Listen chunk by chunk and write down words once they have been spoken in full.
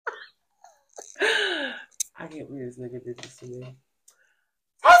I can't believe this nigga did this to me.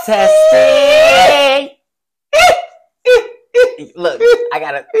 Testing. Look, I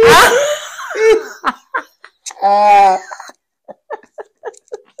gotta.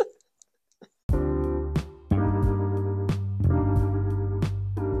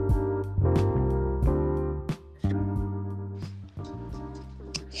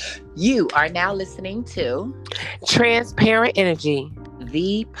 You are now listening to Transparent Energy,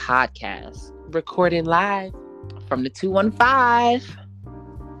 the podcast, recording live from the 215.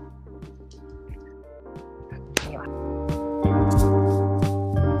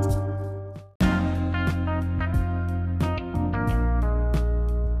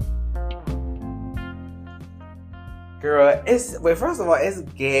 Girl, first of all, it's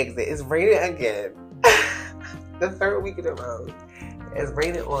gigs. It's raining again. The third week in a row. It's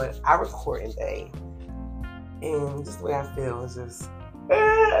raining on our recording day. And just the way I feel is just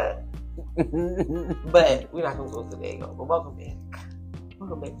but we're not gonna go today, y'all. But welcome back.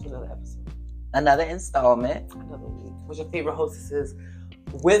 Welcome back to another episode. Another installment. Another week. With your favorite hostesses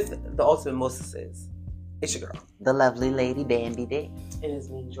with the ultimate mostesses. It's your girl. The lovely lady Bambi D. And it's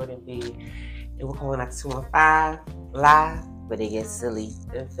me, Jordan B. And we're calling like 215 live. But it gets silly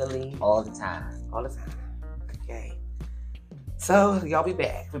In Philly. all the time. All the time. Okay. So, y'all be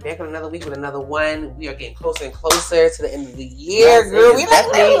back. We're back on another week with another one. We are getting closer and closer to the end of the year, Yes, girl. We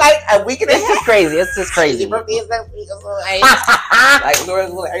definitely. like a week and a It's half. just crazy. It's just crazy. Your birthday is next week or something. Like,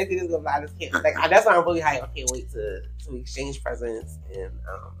 Laura's everything is going to I just can't. Like, that's why I'm really hyped. I can't wait to exchange presents and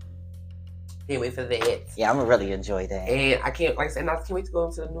can't wait for that. Yeah, I'm gonna really enjoy that. And I can't, like I said, I can't wait to go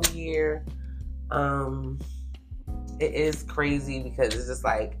into the new year. It is crazy because it's just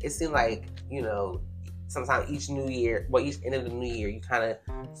like, it seems like, you know, sometimes each end of the new year, you kind of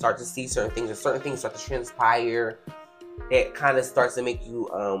start to see certain things, or certain things start to transpire that kind of starts to make you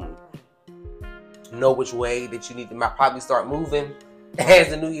know which way that you need to probably start moving as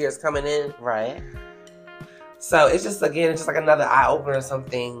the new year is coming in. Right. So it's just like another eye opener of some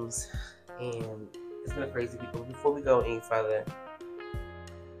things, and it's been a crazy week. But before we go any further,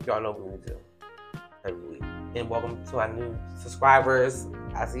 y'all know what we do every week. And welcome to our new subscribers.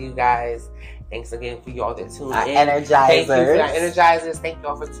 I see you guys. Thanks again for y'all that tune in. Energizers. Thank you for our energizers. Thank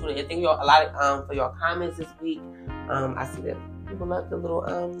y'all for tuning in. Thank y'all a lot for your comments this week. I see that people love the little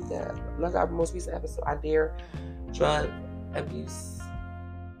love our most recent episode. I dare drug abuse.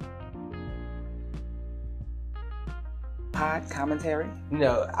 Pod commentary.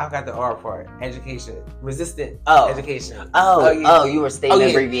 No, I got the R part. Education. Resistant education. You were stating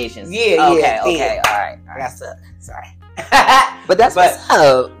abbreviations. Yeah. Okay. All right. I got stuck. Sorry. But that's what's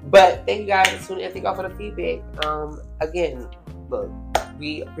up. But thank you guys for tuning in. Thank y'all for the feedback. Again, look,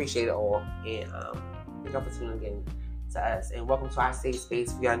 we appreciate it all. And thank y'all for tuning in to us. And welcome to our safe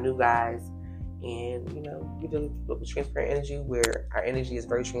space for y'all new guys. And, you know, we do with transparent energy, where our energy is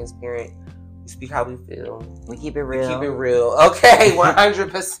very transparent. We speak how we feel. We keep it real. Okay,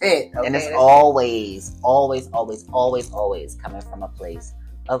 100%. Okay? And it's always coming from a place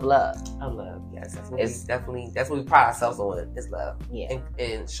of love. Of love, yes. That's what we pride ourselves on, is love. Yeah.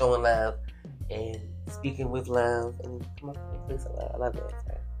 And showing love and speaking with love and come up with a place of love. I love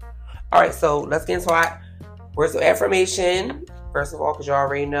that. All right, so let's get into our words of affirmation. First of all, because you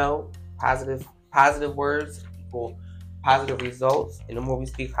already know, positive words equal positive results, and the more we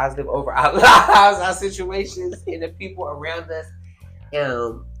speak positive over our lives, our situations, and the people around us,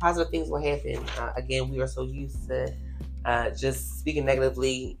 positive things will happen. Again, we are so used to just speaking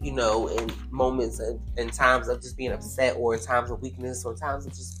negatively, you know, in moments and times of just being upset, or in times of weakness, or times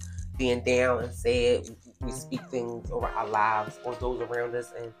of just being down and sad. We speak things over our lives or those around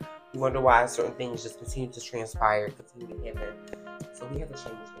us, and we wonder why certain things just continue to transpire, continue to happen. So we have to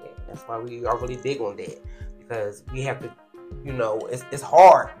change that. That's why we are really big on that. Because we have to, you know, it's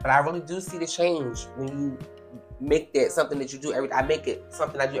hard, but I really do see the change when you make that something that you do every day. I make it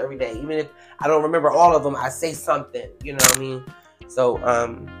something I do every day. Even if I don't remember all of them, I say something, you know what I mean? So,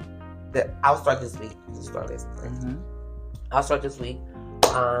 I'll start this week. I'll start this week.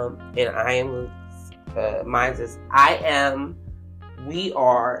 And I am, mine is, I am, we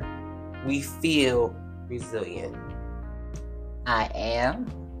are, we feel resilient. I am,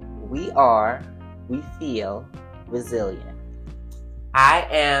 we are, we feel resilient. I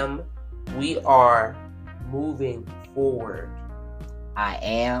am, we are moving forward. I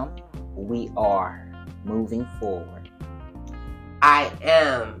am, we are moving forward. I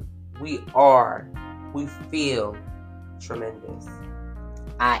am, we are, we feel tremendous.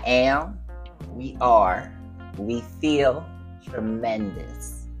 I am, we are, we feel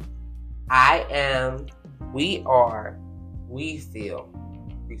tremendous. I am, we are, we feel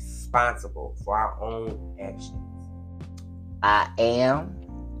responsible for our own actions. I am,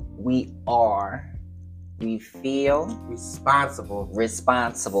 we are, we feel responsible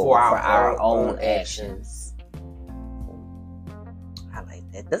for our own actions. I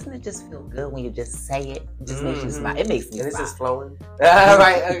like that. Doesn't it just feel good when you just say it? It just makes you smile. It makes me smile. And it's just flowing.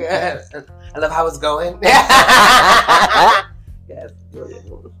 Right. Okay. I love how it's going. Yes.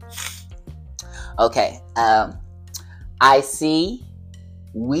 Okay.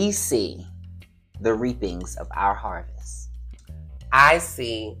 We see the reapings of our harvest.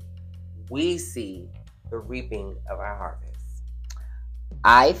 We see the reaping of our harvest.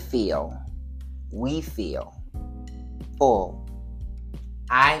 We feel full.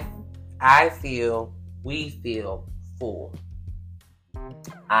 I feel, we feel full.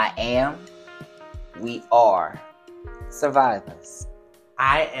 I am, we are survivors.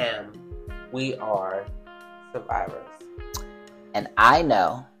 I am, we are survivors. And I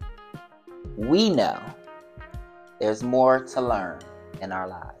know, we know, there's more to learn in our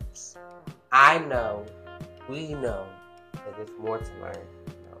lives. I know, we know that there's more to learn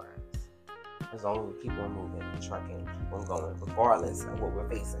in our lives. As long as we keep on moving and trucking, keep on going, regardless of what we're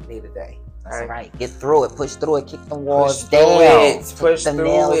facing day to day. That's right. Get through it. Push through it. Kick the walls push down. Push the through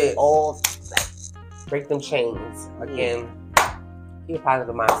nails it. All. Break them chains. Again, keep a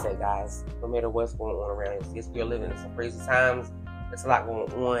positive mindset, guys. No matter what's going on around us. Yes, we are living in some crazy times. There's a lot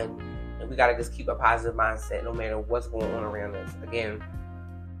going on. And we got to just keep a positive mindset no matter what's going on around us. Again,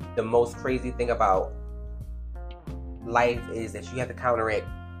 the most crazy thing about life is that you have to counteract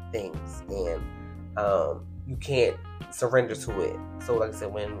things. And you can't surrender to it. So like I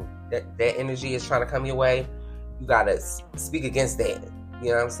said, when that energy is trying to come your way, you got to speak against that. You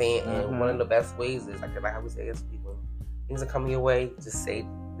know what I'm saying? And one of the best ways is, like I would say, is when things are coming your way, just say,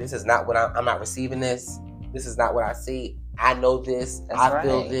 this is not what I'm not receiving this. This is not what I see. I know this. I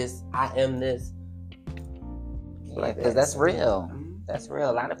feel this. I am this. Because that's real. That's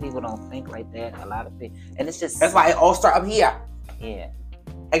real. A lot of people don't think like that. A lot of people, and it's just that's why it all starts up here. Yeah.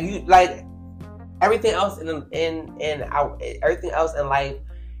 And you like everything else everything else in life.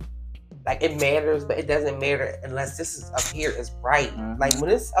 Like, it matters, but it doesn't matter unless this is up here is right. Like, when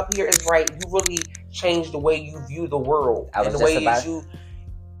this up here is right, you really change the way you view the world and the way you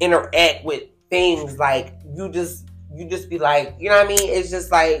interact with things. Like, you just be like, you know what I mean? It's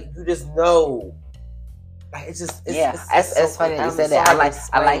just like, you just know. Like, it's it's funny that you said that.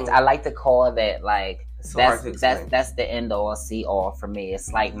 I like to call that, like, that's the end all see all for me.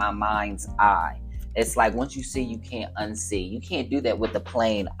 It's like my mind's eye. It's like, once you see, you can't unsee. You can't do that with the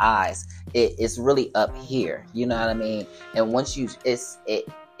plain eyes. It's really up here. You know what I mean? And once it's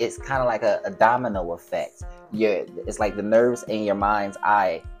kind of like a domino effect. It's like the nerves in your mind's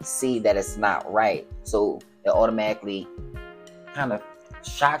eye see that it's not right. So it automatically kind of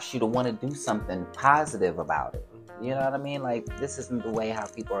shocks you to want to do something positive about it. You know what I mean? Like, this isn't the way how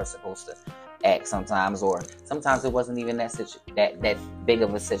people are supposed to act sometimes, or sometimes it wasn't even that big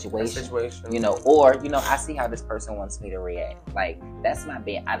of a situation. You know, or, you know, I see how this person wants me to react. Like, that's not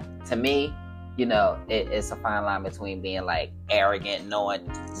being, to me, you know, it's a fine line between being like arrogant, knowing,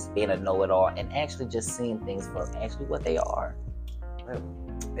 just being a know-it-all, and actually just seeing things for actually what they are.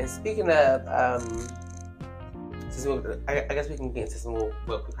 And speaking of, I guess we can get into some real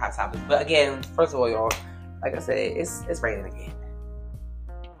quick hot topics. But again, first of all, y'all, like I said, it's raining again.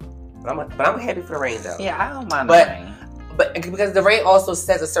 But I'm happy for the rain, though. Yeah, I don't mind the rain. But because the rain also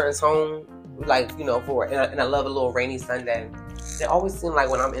sets a certain tone, like, you know, and I love a little rainy Sunday. It always seems like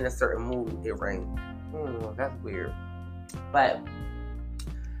when I'm in a certain mood, it rains. That's weird. But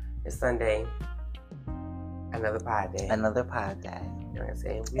it's Sunday. Another pod day. You know what I'm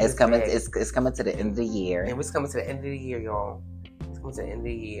saying? It's coming to the end of the year. And it's coming to the end of the year, y'all. It's coming to the end of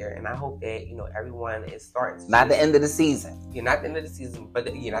the year, and I hope that, you know, everyone is starting to... Not the end of the season. Yeah, not the end of the season, but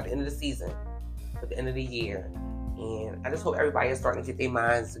not the end of the season, but the end of the year. And I just hope everybody is starting to get their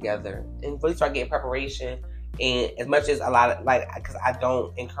minds together and really start getting preparation. And as much as a lot of, like, because I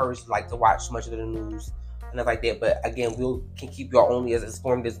don't encourage, like, to watch much of the news and stuff like that, but again, can keep y'all only as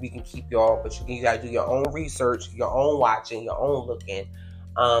informed as we can keep y'all, but you gotta do your own research, your own watching, your own looking.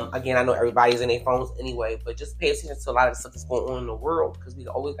 Again, I know everybody's in their phones anyway, but just pay attention to a lot of the stuff that's going on in the world, because we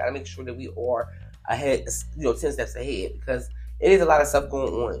always got to make sure that we are ahead, 10 steps ahead, because it is a lot of stuff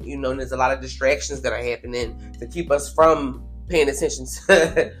going on, you know, and there's a lot of distractions that are happening to keep us from paying attention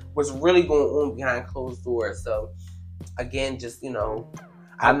to what's really going on behind closed doors. So, again, just, you know,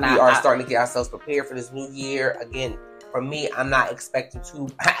 we are starting to get ourselves prepared for this new year. Again, for me, I'm not expecting to,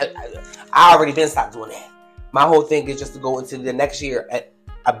 I already been stopped doing that. My whole thing is just to go into the next year at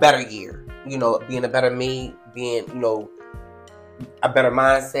a better year, you know, being a better me, being, you know, a better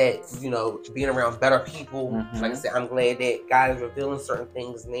mindset, you know, being around better people. Like I said, I'm glad that God is revealing certain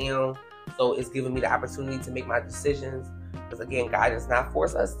things now. So it's giving me the opportunity to make my decisions. Because again, God does not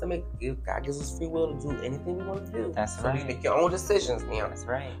force us to make. God gives us free will to do anything we want to do. That's so right. You make your own decisions now. That's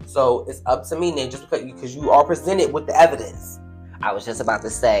right. So it's up to me now, just because you are presented with the evidence. I was just about to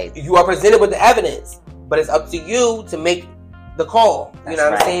say, you are presented with the evidence, but it's up to you to make the call. You know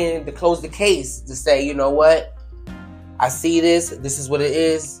what I'm saying? To close the case, to say, you know what, I see this. This is what it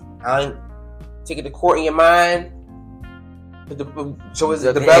is. I'm taking the court in your mind. The gavel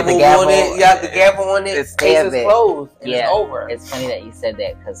on it. Yeah, the gavel on it. It's case is closed. And it's over. It's funny that you said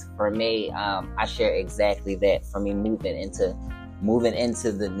that, because for me, I share exactly that. For me, moving into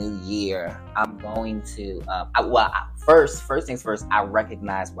the new year, I'm going to. First things first. I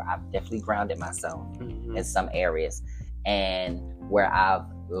recognize where I've definitely grounded myself in some areas, and where I've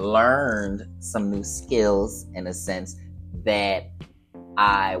learned some new skills in a sense that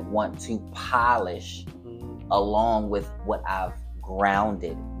I want to polish along with what I've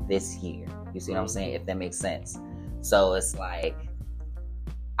grounded this year. You see what I'm saying? If that makes sense. So it's like,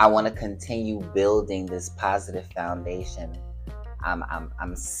 I want to continue building this positive foundation. I'm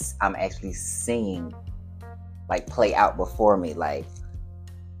actually seeing like play out before me, like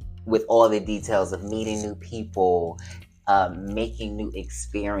with all the details of meeting new people, making new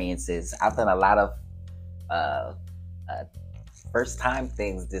experiences. I've done a lot of first time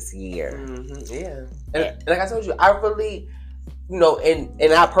things this year. Yeah. And like I told you, I really, you know,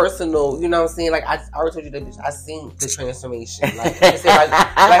 in our personal, you know what I'm saying? Like I already told you that I seen the transformation. Like, they say, like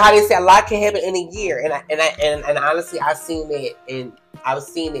how they say a lot can happen in a year. And honestly, I've seen it, and I've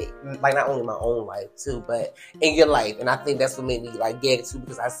seen it like not only in my own life too, but in your life. And I think that's what made me like gag too,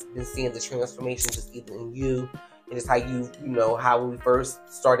 because I've been seeing the transformation just even in you, and just how you know, how when we first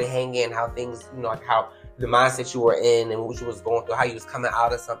started hanging, how things, you know, like how the mindset you were in and what you was going through, how you was coming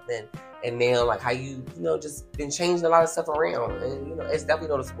out of something, and now like how you know, just been changing a lot of stuff around, and you know, it's definitely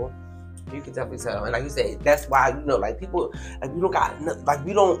noticeable. You can definitely tell. And like you said, that's why, you know, like people, like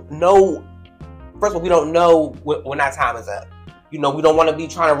we don't know. First of all, we don't know when our time is up. You know, we don't want to be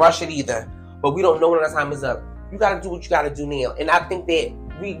trying to rush it either, but we don't know when our time is up. You got to do what you got to do now, and I think that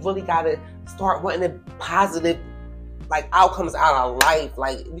we really got to start wanting the positive like outcomes out of life.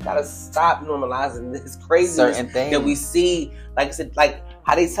 Like we gotta stop normalizing this craziness that we see. Like I said, like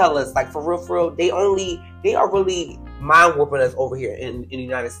how they tell us, like for real, they are really mind warping us over here in the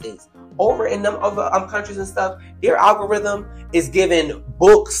United States. Over in them other countries and stuff, their algorithm is giving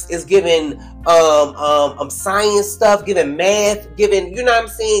books, is giving science stuff, giving math, giving, you know what I'm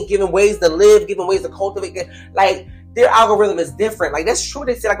saying, giving ways to live, giving ways to cultivate. Like their algorithm is different. Like that's true.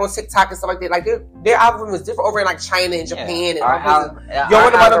 They say like on TikTok and stuff like that. Like their algorithm is different over in like China and Japan and all places. You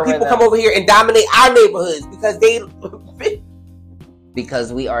wonder why them people come over here and dominate our neighborhoods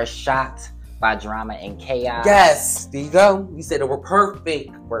because we are shocked by drama and chaos. Yes, there you go. You said the were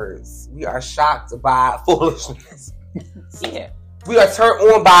perfect words. We are shocked by foolishness. Yeah, we are turned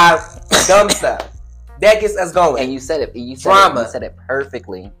on by dumb stuff. That gets us going. And you said it. You said it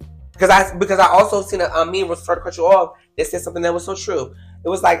perfectly. Because I also seen a meme was trying to cut you off that said something that was so true. It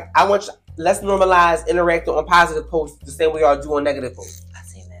was like, let's normalize interacting on positive posts the same way y'all do on negative posts. I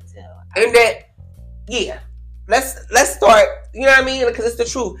seen that too. And that, yeah, let's start. You know what I mean? Because it's the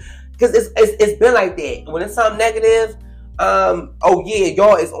truth. Because it's been like that. When it's something negative, oh yeah,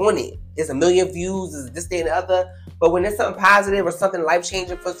 y'all is on it. It's a million views. It's this, that, and the other. But when it's something positive or something life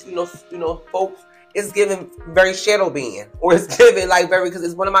changing for you know folks, it's given very shadow being, or it's given like very, because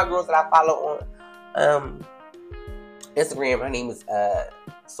it's one of my girls that I follow on Instagram. Her name is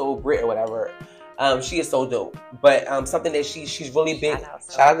Soul Brit or whatever. She is so dope. But something that she's really big.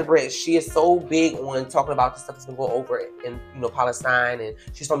 Shout out to Brit. She is so big on talking about the stuff that's been going over in Palestine, and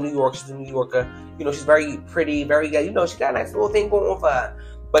she's from New York. She's a New Yorker. You know, she's very pretty, very you know, she got a nice little thing going on for her.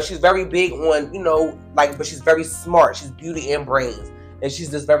 But she's very big on, but she's very smart. She's beauty and brains. And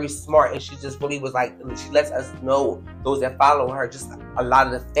she's just very smart, and she just really was like, she lets us know, those that follow her, just a lot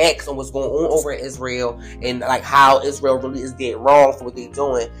of the facts on what's going on over in Israel, and like how Israel really is dead wrong for what they're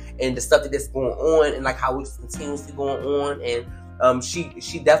doing, and the stuff that's going on, and like how it's continuously going on. And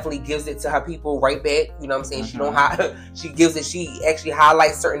she definitely gives it to her people right back. You know what I'm saying? Mm-hmm. She gives it. She actually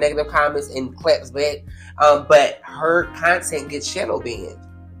highlights certain negative comments and claps back. But her content gets shadow banned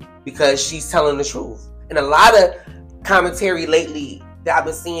because she's telling the truth. And a lot of commentary lately that I've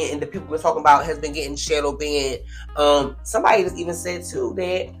been seeing and the people we're talking about has been getting shadow banned. Somebody just even said too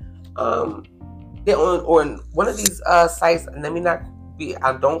that they're on one of these sites, and let me not be,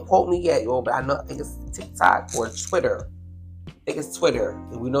 don't quote me yet, yo, but I think it's TikTok or Twitter. I think it's Twitter.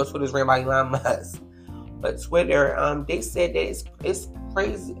 And we know Twitter's ran by Elon Musk. But Twitter, they said that it's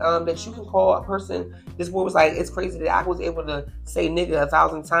crazy that you can call a person. This boy was like, it's crazy that I was able to say nigga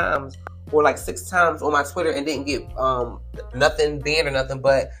 1,000 times or like 6 times on my Twitter and didn't get nothing banned or nothing.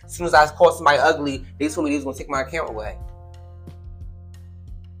 But as soon as I called somebody ugly, they told me they was gonna take my account away.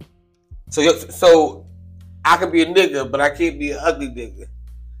 So I could be a nigga, but I can't be an ugly nigga.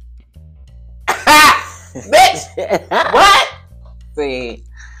 Bitch! What? See.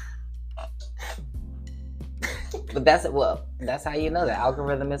 But that's how you know the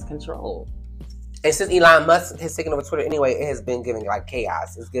algorithm is controlled. And since Elon Musk has taken over Twitter anyway, it has been giving like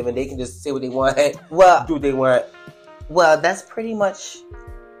chaos. It's given they can just say what they want, do what they want. Well, that's pretty much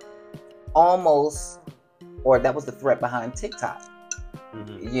almost, or that was the threat behind TikTok.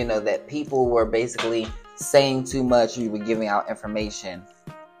 Mm-hmm. You know, that people were basically saying too much, you were giving out information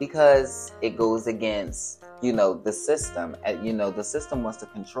because it goes against, you know, the system. You know, the system wants to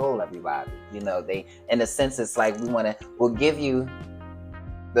control everybody. You know, they, in a sense, it's like we'll give you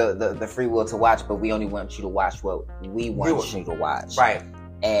the free will to watch, but we only want you to watch what we want you to watch. Right.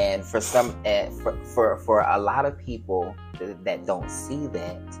 And for some, for a lot of people that don't see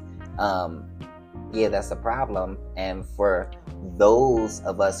that, yeah, that's a problem. And for those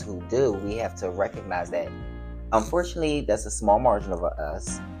of us who do, we have to recognize that, unfortunately, that's a small margin of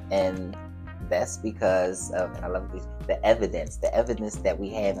us. And that's because of, and I love this, the evidence that we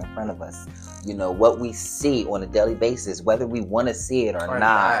have in front of us. You know, what we see on a daily basis, whether we want to see it or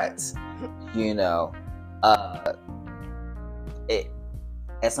not. You know, at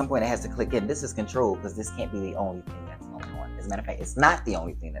some point it has to click in. This is control, because this can't be the only thing that's going on. As a matter of fact, it's not the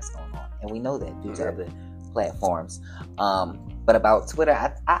only thing that's going on, and we know that due to other platforms. But about Twitter,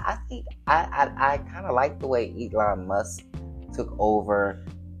 I think I kind of like the way Elon Musk took over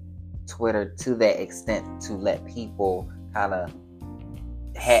Twitter to that extent, to let people kind of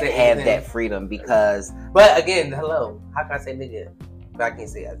have that freedom, because. But again, hello, how can I say nigga but I can't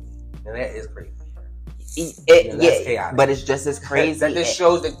say ugly? And that is crazy. That's chaotic. But it's just as crazy. That just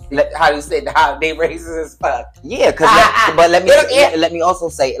shows that how you say how they racist as fuck. Yeah, but let me also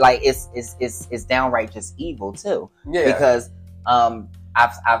say, like, it's downright just evil too. Yeah. Because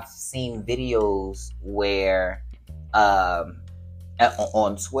I've seen videos where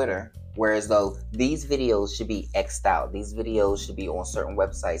on Twitter, whereas though these videos should be X'd out. These videos should be on certain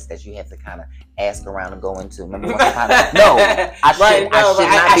websites that you have to kind of ask around and go into. Remember one time? No, I should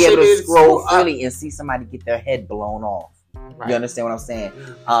not be able to scroll freely and see somebody get their head blown off. Right. You understand what I'm saying?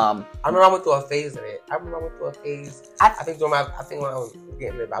 I remember I went through a phase of it. I think when I was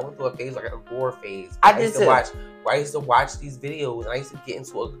getting it, I went through a phase, like a gore phase. I used to watch these videos, and I used to get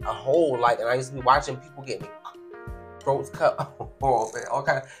into a hole, like, and I used to be watching people getting throats cut off and all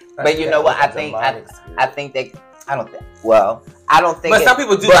kind of. But you know what? I think that I don't think. But some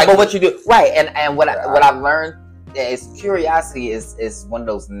people do. But what you do, right? And what I've learned is curiosity is one of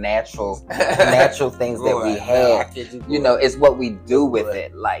those natural things that we have. You know, it's what we do with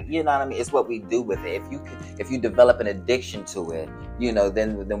it. Like, you know what I mean? It's what we do with it. If you develop an addiction to it, you know,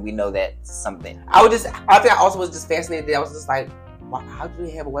 then we know that's something. I think I also was just fascinated that I was just like, how do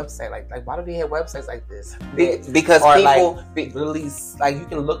they have a website like why do they have websites like this? Because or people release, like, you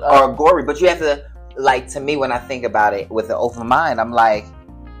can look up or gory, but you have to, like, to me, when I think about it with an open mind, I'm like,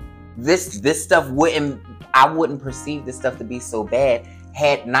 this stuff I wouldn't perceive this stuff to be so bad,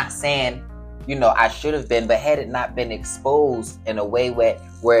 had not saying, you know, I should have been, but had it not been exposed in a way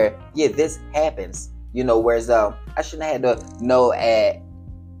where yeah, this happens, you know, whereas I shouldn't have had to know at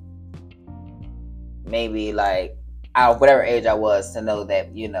maybe like whatever age I was to know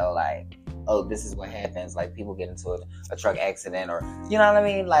that, you know, like, oh, this is what happens. Like, people get into a truck accident, or, you know what I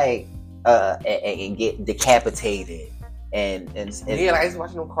mean? Like, and get decapitated. And yeah, like, I was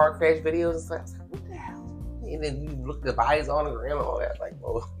watching them car crash videos. It's like, what the hell? And then you look at the bodies on the ground and all that. Like,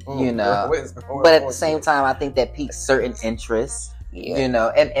 well, you know. But at the same time, I think that piques certain interests. Yeah. You know,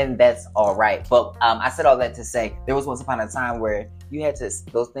 and that's all right. But I said all that to say, there was once upon a time where you had to,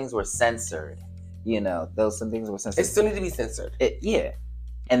 those things were censored. You know, some things were censored. It still need to be censored. Yeah.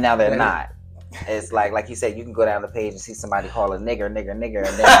 And now they're not. It's like you said, you can go down the page and see somebody call a nigger, and then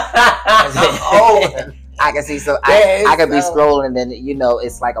I can see, so I could be scrolling, and then, you know,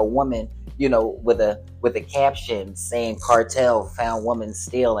 it's like a woman, you know, with a caption saying cartel found woman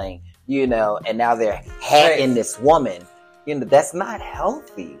stealing, you know, and now they're hacking this woman. You know, that's not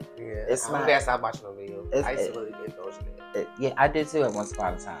healthy. Yeah, it's not. I stopped watching the video. I used to really get those. Yeah, I did too at once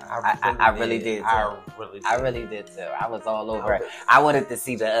upon a time. I really did too. I really did too. I was all over it. I wanted to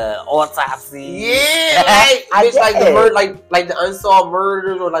see the autopsy. Yeah, like the murder, like the unsolved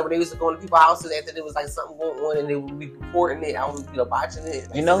murders, or like when they used to go into people's houses after there was like something going on and they would be reporting it. I was watching it.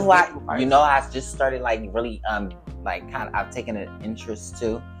 Like, you know who I just started like really like kind of I've taken an interest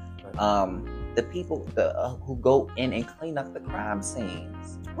to the people who go in and clean up the crime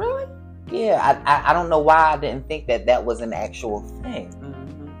scenes. Really? Yeah, I don't know why I didn't think that was an actual thing.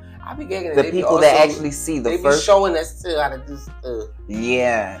 Mm-hmm. I be getting the people that actually see the first. They be showing us too how to do stuff.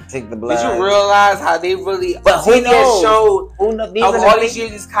 Yeah, take the blood. Did you realize how they really? But who knows? Showed who knows? All these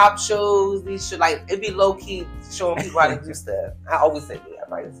years, these cop shows, these shit, like it'd be low key showing people how to do stuff. I always say that,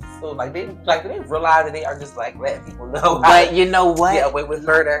 right? So like they realize that they are just like letting people know. But you know what? Get away with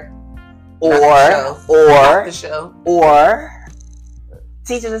murder, or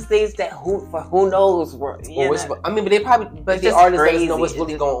teaching us things that who knows? But they probably, but the artists doesn't know what's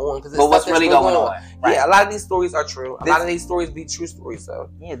really going on. But what's really going on? Right. Yeah, a lot of these stories are true. A lot of these stories be true stories. So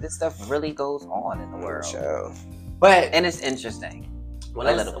yeah, this stuff really goes on in the world. Sure. And it's interesting.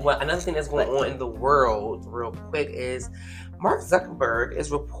 Another thing that's going on in the world, real quick, is Mark Zuckerberg is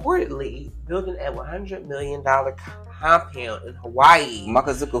reportedly building a $100 million compound in Hawaii. Mark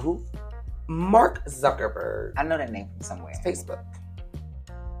Zuckerberg who? Mark Zuckerberg. I know that name from somewhere. It's Facebook.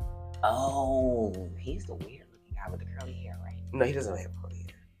 Oh, he's the weird looking guy with the curly hair, right? No, he doesn't have curly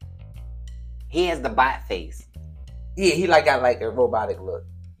hair. He has the bot face. Yeah, he got like a robotic look.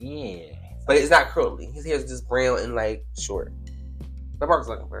 Yeah. But it's not curly. His hair is just brown and like short. But Mark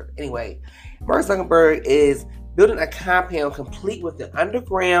Zuckerberg. Anyway, Mark Zuckerberg is building a compound complete with an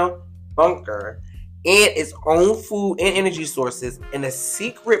underground bunker and its own food and energy sources in a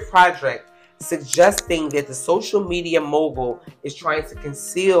secret project suggesting that the social media mogul is trying to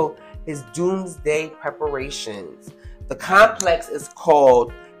conceal his doomsday preparations. The complex is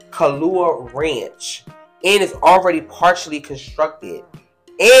called Kailua Ranch and is already partially constructed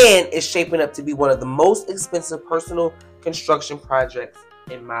and is shaping up to be one of the most expensive personal construction projects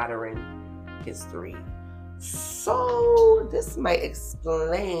in modern history. So this might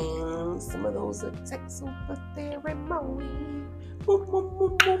explain some of those attacks over there in Maui.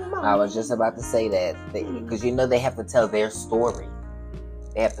 I was just about to say that because they have to tell their story.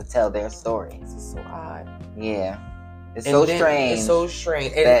 They have to tell their story. This is so odd. Yeah, it's so strange. It's so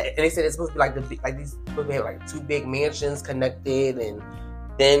strange. And they said it's supposed to be these supposed to have like two big mansions connected, and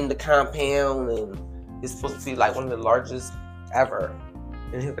then the compound, and it's supposed to be like one of the largest ever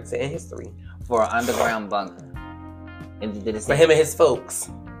in history for an underground bunker. And did it say for him and his folks?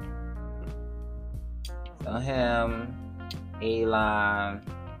 So him, Elon.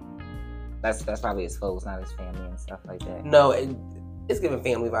 That's probably his folks, not his family and stuff like that. No, it's giving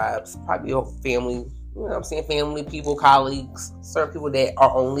family vibes. Probably your family. You know what I'm saying? Family, people, colleagues, certain people that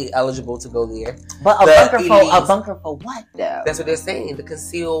are only eligible to go there. But a bunker for what, though? That's what they're saying, to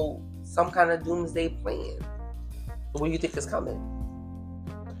conceal some kind of doomsday plan. What do you think is coming?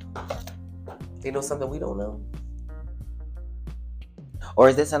 They know something we don't know? Or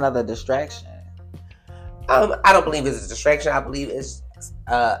is this another distraction? I don't believe it's a distraction. I believe it's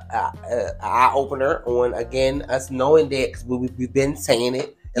an eye-opener on, again, us knowing that, because we've been saying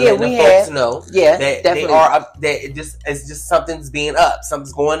it. And yeah, we folks know that definitely. They are up. That it's just something's being up.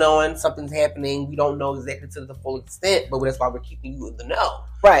 Something's going on. Something's happening. We don't know exactly to the full extent, but that's why we're keeping you in the know.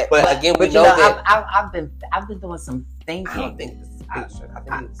 Right. But again, we know that I've been doing some thinking. I don't think this is fiction.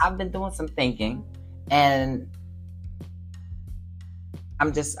 I've been doing some thinking, and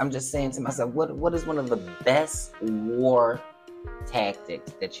I'm just saying to myself, what is one of the best war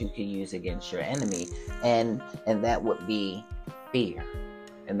tactics that you can use against your enemy, and that would be fear.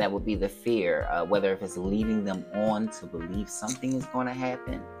 And that would be the fear, whether if it's leading them on to believe something is going to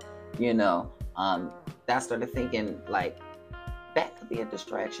happen, that started thinking like that could be a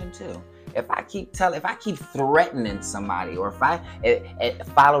distraction too. If I keep threatening somebody, or if I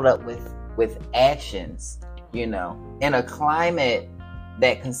followed up with actions, in a climate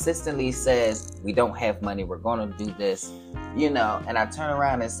that consistently says we don't have money, we're going to do this, and I turn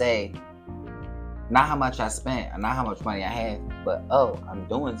around and say, not how much I spent, not how much money I have, but I'm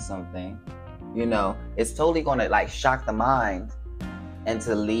doing something. It's totally gonna like shock the mind and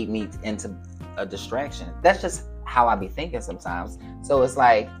to lead me into a distraction. That's just how I be thinking sometimes. So it's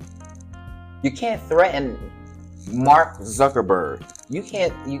like you can't threaten Mark Zuckerberg. You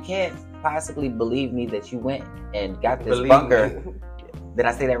can't possibly believe me that you went and got this bunker. Did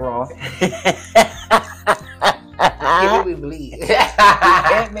I say that wrong? Can't make me believe. You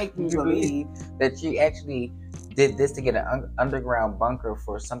can't make me believe that you actually did this to get an underground bunker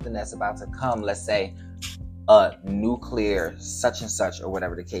for something that's about to come. Let's say a nuclear such and such or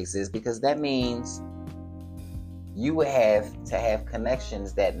whatever the case is, because that means you would have to have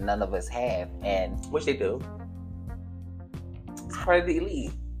connections that none of us have, and which they do. It's part of the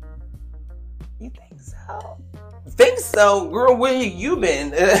elite. You think so? Think so, girl? Where you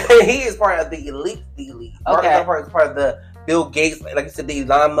been? He is part of the elite. Okay. Part of the Bill Gates, like I said, the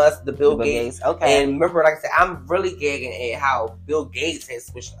Elon Musk, the Bill Gates. Okay. And remember, like I said, I'm really gagging at how Bill Gates has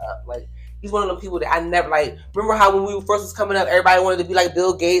switched up. Like, he's one of the people that I never like. Remember how when we first was coming up, everybody wanted to be like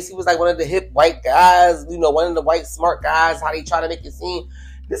Bill Gates. He was like one of the hip white guys, you know, one of the white smart guys. How they try to make it seem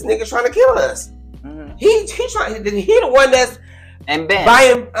this nigga trying to kill us. Mm-hmm. He the one that's and Ben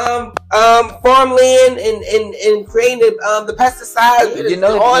buying farmland and creating the pesticides.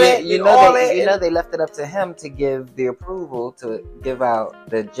 They left it up to him to give the approval to give out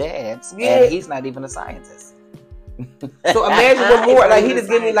the jabs, and he's not even a scientist. So imagine what more like he just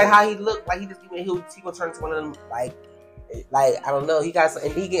give me like how he looked, like he just give me he gonna turn into one of them like I don't know, he got some,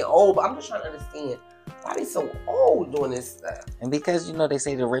 and he getting old, but I'm just trying to understand why they so old doing this stuff. And because they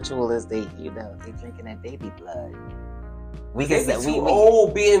say the ritual is they drinking that baby blood. We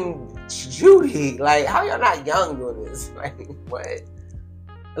old being Judy. Like, how y'all not young doing this? Like, what? A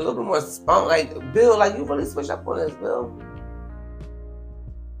little bit more spunk. Like, Bill, like, you really switched up on this, Bill.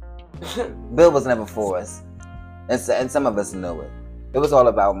 Bill was never for us. And some of us know it. It was all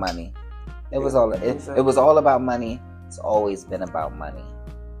about money. It was all about money. It's always been about money.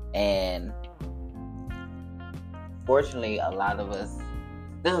 And fortunately, a lot of us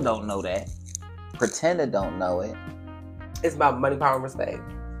still don't know that. Pretend to don't know it. It's about money, power, and respect.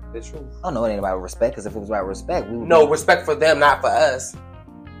 The truth. I don't know it ain't about respect, because if it was about respect, respect for them, not for us.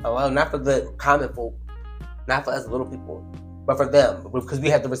 Oh, well, not for the common folk, not for us little people, but for them, because we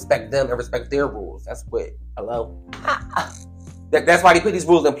have to respect them and respect their rules. That's what. Hello. That's why they put these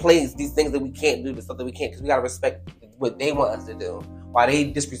rules in place. These things that we can't do, the stuff that we can't, because we gotta respect what they want us to do. While they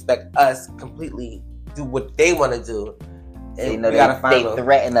disrespect us completely, do what they want to do. And they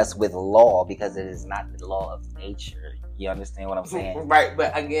threaten us with law because it is not the law of nature. You understand what I'm saying? Right,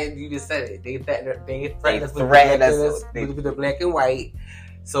 but again, you just said it. They threaten us with the black and white,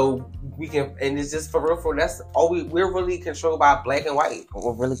 so we can. And it's just for real. That's all we're really controlled by black and white.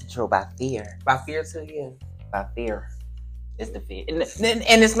 We're really controlled by fear. By fear too, yeah. By fear, it's the fear, and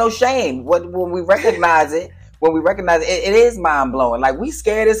it's no shame. When we recognize it, it is mind blowing. Like, we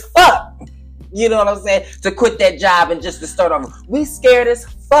scared as fuck. You know what I'm saying? To quit that job and just to start over. We scared as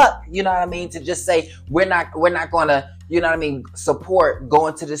fuck, you know what I mean? To just say, we're not gonna, you know what I mean, support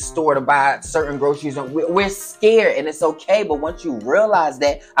going to this store to buy certain groceries. We're scared, and it's okay. But once you realize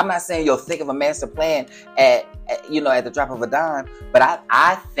that, I'm not saying you'll think of a master plan at the drop of a dime, but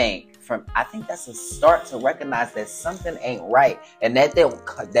I think that's a start to recognize that something ain't right, and that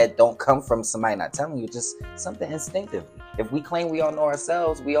don't come from somebody not telling you, just something instinctively. If we claim we all know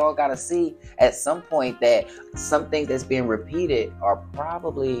ourselves, we all gotta see at some point that some things that's being repeated are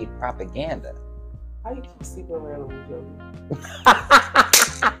probably propaganda. How you keep sleeping around with me,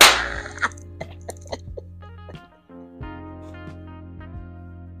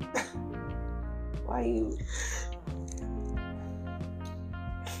 Why you?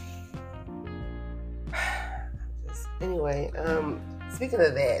 Anyway, speaking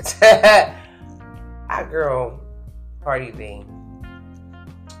of that, our girl Cardi B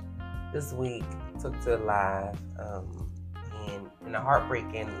this week took to live, and in a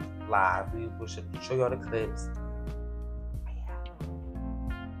heartbreaking live, we should show y'all the clips.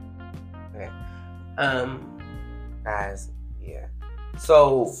 Okay, guys, yeah.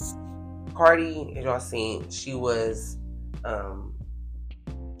 So Cardi, as y'all seen, she was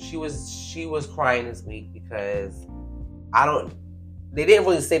crying this week because they didn't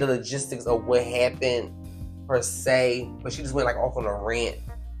really say the logistics of what happened per se, but she just went like off on a rant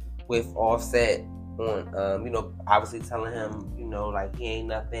with Offset on, obviously telling him, like he ain't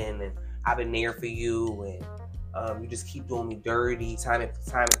nothing, and I've been there for you, and you just keep doing me dirty time after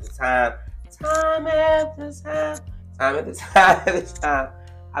time after time.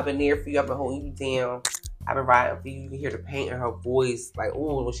 I've been there for you. I've been holding you down. I've been riding for you. You can hear the pain in her voice, like,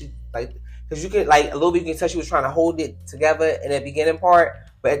 oh, when she like. Because you can, like, a little bit, you can tell she was trying to hold it together in that beginning part,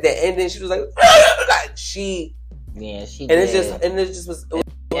 but at the ending, she was like, she did. And it just was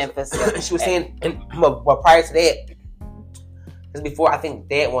emphasis. She was saying, but prior to that, because before I think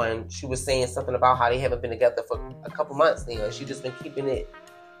that one, she was saying something about how they haven't been together for a couple months now. She just been keeping it,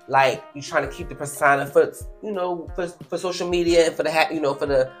 like, you trying to keep the persona for social media and for the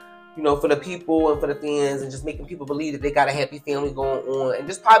people and for the fans, and just making people believe that they got a happy family going on, and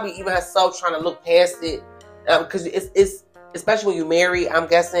just probably even herself trying to look past it, because especially when you marry, I'm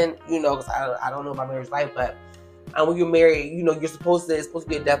guessing, because I don't know about marriage life, but when you're married, it's supposed to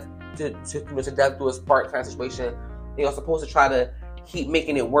be a death to death do us part kind of situation. You're supposed to try to keep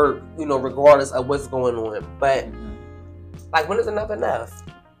making it work, regardless of what's going on. But like, when is enough?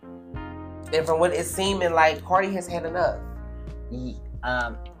 And from what it's seeming like, Cardi has had enough.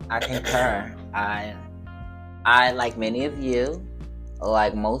 I concur. I like many of you,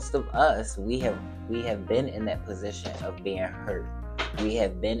 like most of us, we have been in that position of being hurt. We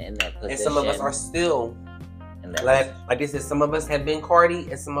have been in that position, and some of us are still. Like I said, some of us have been Cardi,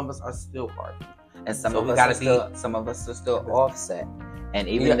 and some of us are still Cardi, and some of us are still Offset, and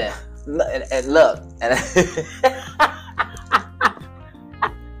even that. And look, and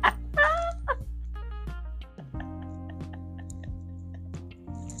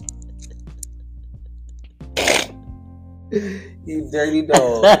you dirty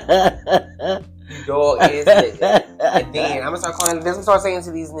dog. You dog is nigga. And then I'm gonna start calling. I'm gonna start saying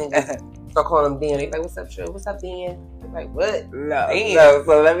to these niggas. Start calling them Dan. They like, what's up, Trill? What's up, Dan? They're like, what? No.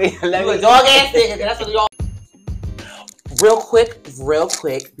 So let me. Dog ass nigga. That's what y'all. Real quick,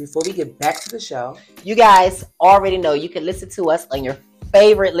 before we get back to the show, you guys already know you can listen to us on your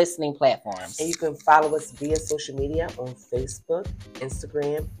favorite listening platforms, and you can follow us via social media on Facebook,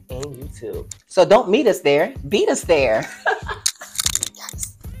 Instagram, and YouTube. So don't meet us there. Beat us there.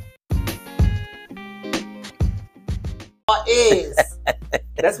 Yes. Y'all is.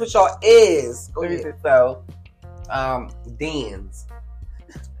 That's what y'all is. Go ahead. So, Dan's.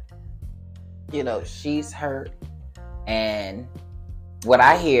 She's hurt. And what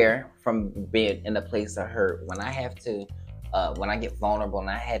I hear from being in a place of hurt, when I get vulnerable and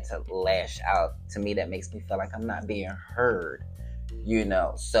I had to lash out, to me that makes me feel like I'm not being heard.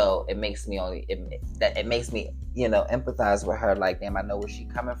 So it makes me empathize with her. Like, damn, I know where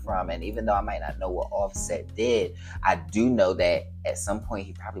she's coming from, and even though I might not know what Offset did, I do know that at some point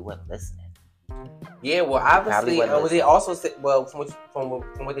he probably wasn't listening. Yeah, well, obviously, they also said, well, from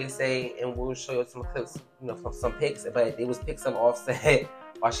what they say, and we'll show you some clips, from some pics, but it was pics of Offset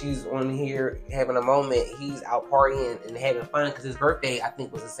while she's on here having a moment. He's out partying and having fun because his birthday, I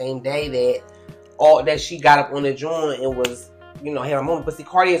think, was the same day that she got up on the joint and was. Having a moment. But see,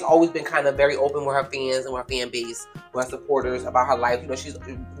 Cardi has always been kind of very open with her fans and with her fan base, with her supporters about her life. she's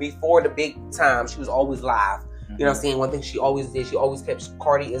before the big time, she was always live. You know what I'm saying? One thing she always did, she always kept,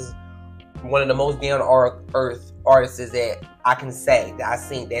 Cardi is one of the most down to earth artists that I can say that I've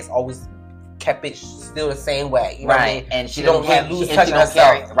seen that's always kept it still the same way. You know what I mean? And she don't lose touching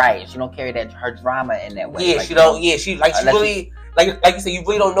herself. Right. She don't carry her drama in that way. Yeah, like, she don't. Yeah, she really. Like you said, you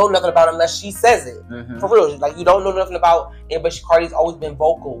really don't know nothing about it unless she says it. For real. Like, you don't know nothing about it, but Cardi's always been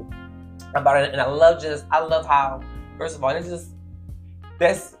vocal about it. And I love how, first of all, this is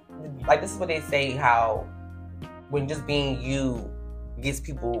what they say, how when just being you gets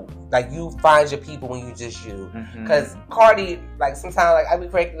people, like, you find your people when you just you. Because Cardi, like, sometimes, like, I be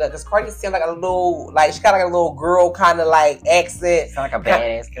correcting her, because Cardi sounds like a little, like, she got like a little girl kind of like accent. Sound like a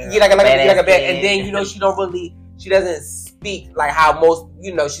badass girl. Yeah, like a badass. And then, she doesn't speak like how most,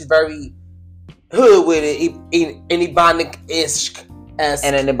 she's very hood with it, Ebonic-ish.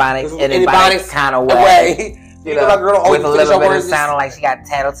 In an Ebonic kind of way. With a little bit of sounding like she got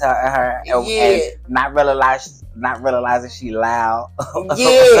tattled to her. And not realizing she loud.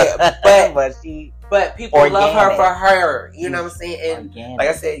 Yeah, but people organic. love her for her. You know what I'm saying? And like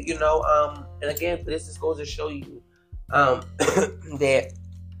I said, and again, this just goes to show you that,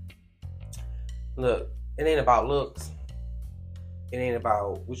 look, it ain't about looks. It ain't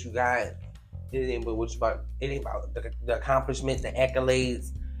about what you got. It ain't about the accomplishment, the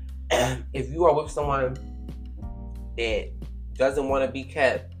accolades. If you are with someone that doesn't want to be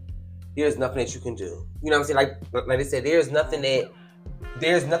kept, there's nothing that you can do. You know what I'm saying? Like I said, there's nothing that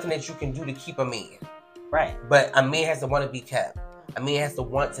you can do to keep a man. Right. But a man has to want to be kept. A man has to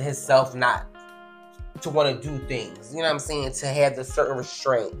want to himself, not to want to do things. You know what I'm saying? To have the certain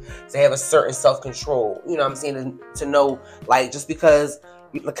restraint, to have a certain self-control. You know what I'm saying? To know, like, just because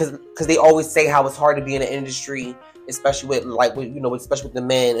they always say how it's hard to be in the industry, especially especially with the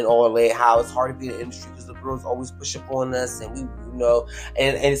men and all that, how it's hard to be in the industry because the girls always push up on us, and and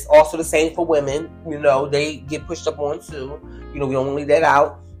it's also the same for women. They get pushed up on too. We don't leave that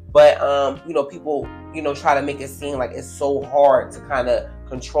out. But people try to make it seem like it's so hard to kind of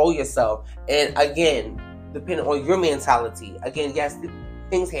control yourself. And again, depending on your mentality, again, yes,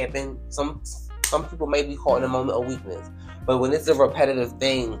 things happen. Some people may be caught in a moment of weakness, but when it's a repetitive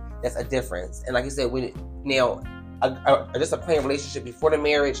thing, that's a difference. And like you said, just a plain relationship before the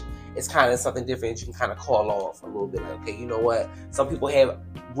marriage, it's kind of something different. You can kind of call off a little bit. Like, okay, you know what? Some people have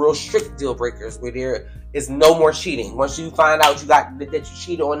real strict deal breakers where there is no more cheating. Once you find out that you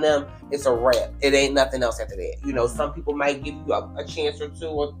cheated on them, it's a wrap. It ain't nothing else after that. You know, some people might give you a chance or 2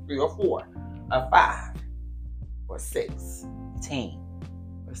 or 3 or 4 or 5 or 6, 10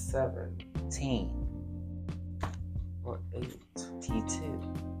 or 7, 10 or 8, T2.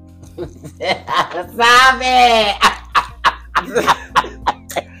 Stop it.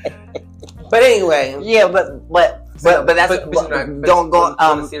 But anyway, yeah, but that's don't go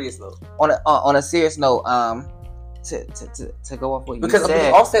on a serious note. On a serious note, to go off what you because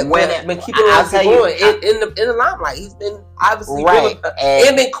said, Offset been keeping going in the limelight. He's been obviously right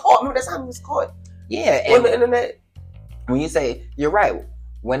and been caught. Remember that time he was caught? Yeah, on the internet. When you say you're right,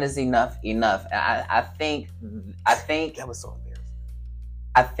 when is enough? I think that was so embarrassing.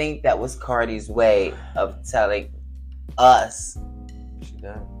 I think that was Cardi's way of telling us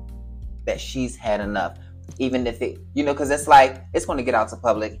that she's had enough. Even if it, because it's like, it's going to get out to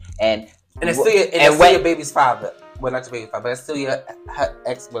public and it's still your baby's father. Well, not your baby's father, but it's still her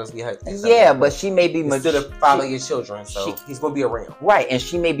ex. Yeah, but she may be mature to follow your children, so he's going to be around. Right, and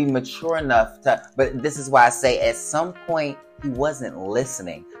she may be mature enough to, but this is why I say at some point he wasn't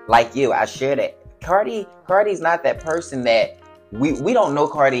listening. Like you, I shared it. Cardi's not that person that we don't know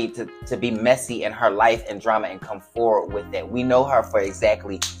Cardi to be messy in her life and drama and come forward with it. We know her for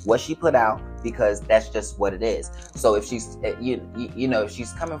exactly what she put out because that's just what it is. So if she's if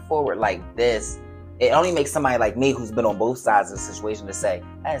she's coming forward like this, it only makes somebody like me who's been on both sides of the situation to say,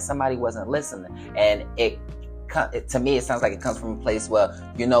 hey, somebody wasn't listening. And to me, it sounds like it comes from a place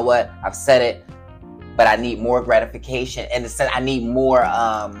where, you know what, I've said it, but I need more gratification. And I need more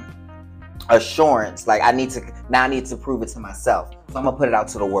assurance. Like I need to prove it to myself. So I'm gonna put it out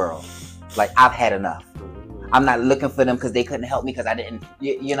to the world. Like I've had enough. I'm not looking for them because they couldn't help me because I didn't.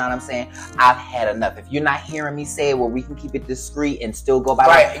 You know what I'm saying? I've had enough. If you're not hearing me say it, well, we can keep it discreet and still go by.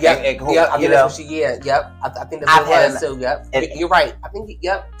 Right. Yep. I think that's what she. Yep. I think that's what it was too. Yep. You're right. I think.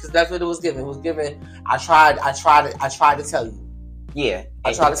 Yep. Because that's what it was given. It was given. I tried to tell you. Yeah,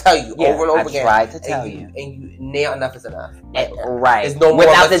 I tried to tell you over and over again. I tried to tell you, and you now enough is enough. Right. There's no more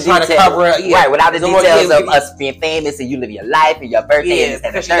without the details. Right. Without the details of us being famous and you live your life and your birthday and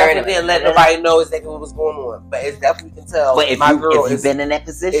because she definitely didn't let nobody know exactly what was going on. But it's definitely can tell. But if you've been in that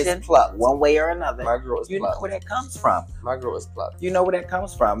position, one way or another, my girl is you know where that comes from. My girl is plucked. You know where that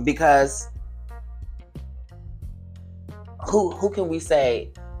comes from because who can we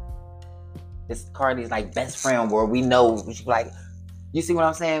say is Cardi's like best friend where we know she's like. You see what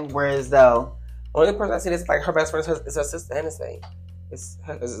I'm saying? Whereas though, only person I see that's like her best friend is her sister, and it's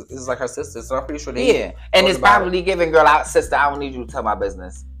like her sister. So I'm pretty sure they and it's probably giving girl out sister. I don't need you to tell my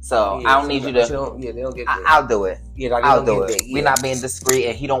business, so I don't need you to. They don't get. I'll do it. Yeah, I'll do it. We're not being discreet,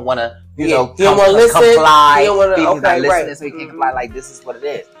 and he don't want to. He don't want to listen. Comply. He don't want to. He's not listening, so he can't comply. Like this is what it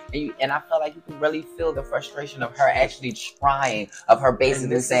is. And I felt like you can really feel the frustration of her actually trying, of her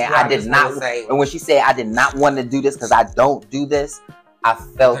basically saying, "I did not." And when she said, "I did not want to do this because I don't do this." I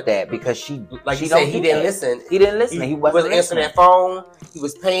felt that because she said he didn't listen. He didn't listen. He wasn't answering that phone. He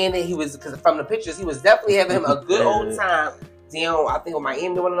was paying it. He was because from the pictures, he was definitely having him a good old time. Down, I think on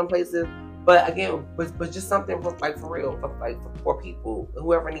Miami, one of them places. But again, but just something like for real, for people,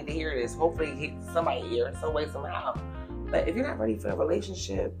 whoever need to hear this. Hopefully, somebody hear some way somehow. But if you're not ready for a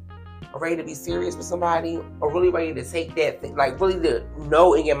relationship, or ready to be serious with somebody, or really ready to take that thing, like really to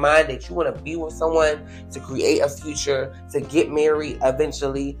know in your mind that you want to be with someone, to create a future, to get married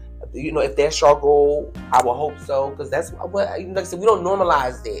eventually, if that's your goal, I will hope so, because that's what, like I said, we don't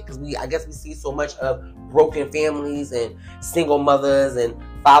normalize that, because I guess we see so much of broken families and single mothers and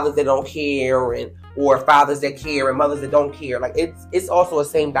fathers that don't care, or fathers that care and mothers that don't care. Like it's also the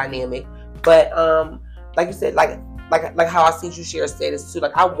same dynamic, but like you said, like how I seen you share a status too.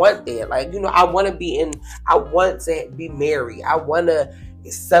 Like I want that. Like I want to be married. I want to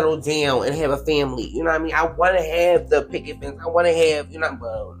settle down and have a family. You know what I mean? I want to have the picket fence. I want to have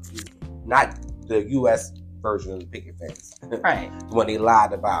not the U.S. version of the picket fence, right? When they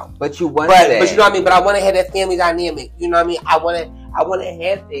lied about. But you want that. But you know what I mean? But I want to have that family dynamic. You know what I mean? I want to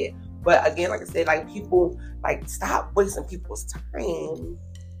have that. But again, like I said, like people, like stop wasting people's time.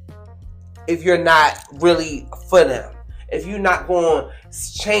 If you're not really for them, if you're not going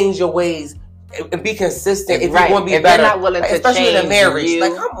to change your ways and be consistent, if you want to be better, you're not willing to especially change in a marriage, you,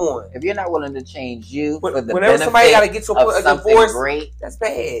 like come on. If you're not willing to change you, whenever somebody got to get to a divorce, great, that's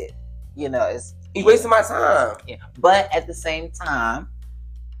bad. It's you wasting my time. Yeah. But at the same time,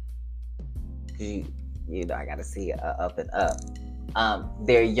 I got to see up and up.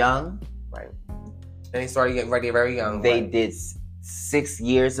 They're young, right? And they started getting ready very young. They did 6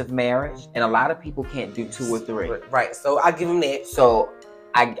 years of marriage, and a lot of people can't do 2 or 3. Right. So I give them that. So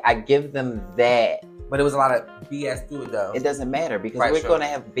I give them that. But it was a lot of BS through it, though. It doesn't matter because we're going to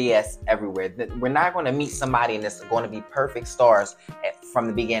have BS everywhere. We're not going to meet somebody and it's going to be perfect stars from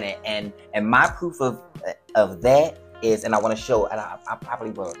the beginning. And my proof of that is, and I want to show, and I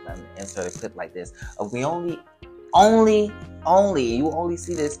probably will insert a clip like this, of we only you only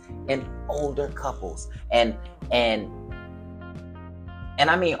see this in older couples. And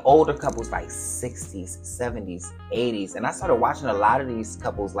I mean older couples like 60s, 70s, 80s. And I started watching a lot of these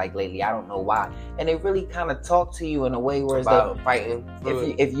couples like lately. I don't know why. And they really kind of talk to you in a way where about fighting.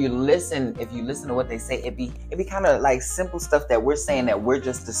 If you listen to what they say, it be kind of like simple stuff that we're saying that we're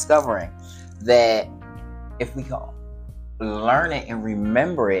just discovering. That if we can learn it and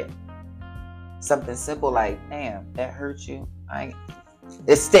remember it, something simple like, damn, that hurt you.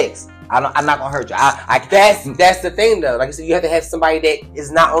 It sticks. I'm not gonna hurt you. That's the thing, though. Like I said, you have to have somebody that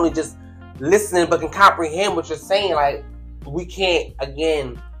is not only just listening but can comprehend what you're saying. Like, we can't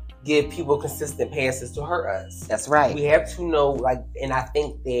again give people consistent passes to hurt us. That's right. We have to know, like, and I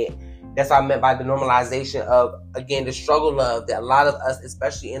think that's what I meant by the normalization of, again, the struggle of that a lot of us,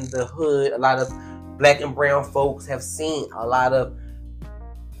 especially in the hood, a lot of black and brown folks have seen a lot of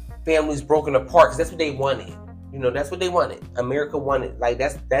families broken apart because that's what they wanted. You know, that's what they wanted. America wanted, like,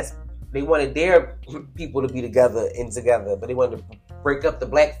 they wanted their people to be together, but they wanted to break up the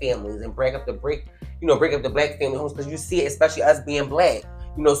black families and break up the black family homes, because you see it, especially us being black.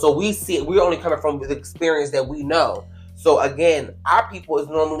 You know, so we see it. We're only coming from the experience that we know. So again, our people is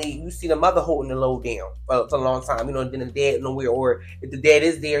normally, you see the mother holding the load down for a long time. You know, then the dad nowhere, or if the dad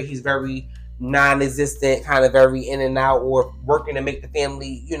is there, he's very non-existent, kind of very in and out, or working to make the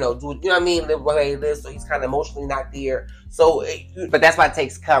family, do, you know what I mean, live the way it is, so he's kind of emotionally not there. So, but that's why it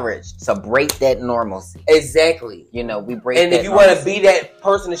takes courage to break that normalcy. Exactly. You know, we break. And if you want to be that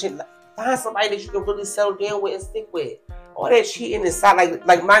person, find somebody that you can really settle down with and stick with. All that cheating inside,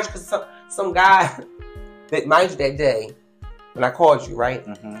 like mind you, because some guy that, mind you, that day when I called you, right?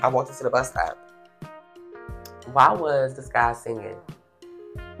 Mm-hmm. I walked into the bus stop. Why was this guy singing,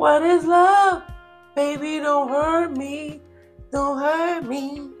 "What is love? Baby, don't hurt me. Don't hurt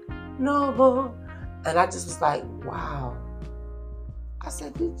me. No." And I just was like, wow. I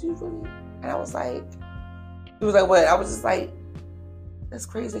said, did you really? And I was like, he was like, what? I was just like, that's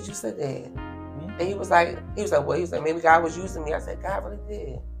crazy that you said that. Mm-hmm. And he was like, what? He was like, maybe God was using me. I said, God really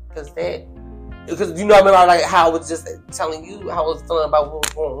did. Because you know, I remember like how I was just telling you how I was feeling about what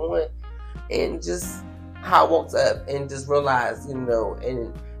was going on. And just how I walked up and just realized, and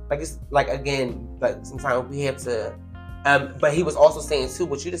it's like again, like sometimes we have to, but he was also saying too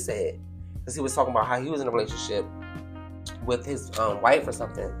what you just said, because he was talking about how he was in a relationship with his wife or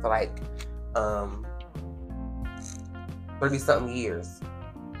something for like 30-something years,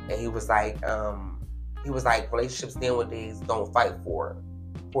 and he was like relationships nowadays don't fight for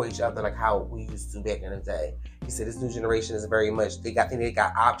each other like how we used to back in the day. He said this new generation is very much they got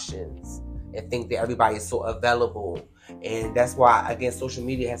options and think that everybody is so available. And that's why, again, social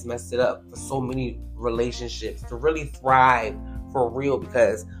media has messed it up for so many relationships to really thrive for real,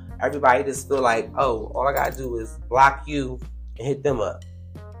 because everybody just feel like, oh, all I gotta do is block you and hit them up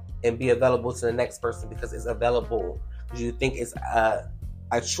and be available to the next person because it's available, because you think it's a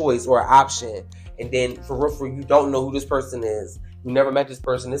choice or an option. And then for real, you don't know who this person is. You never met this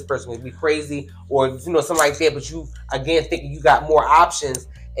person would be crazy, or something like that. But you again think you got more options.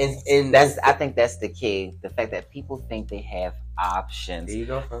 And I think that's the key. The fact that people think they have options. There you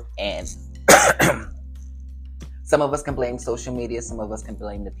go. And some of us can blame social media. Some of us can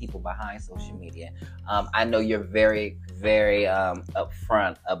blame the people behind social media. I know you're very, very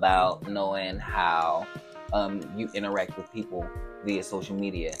upfront about knowing how you interact with people via social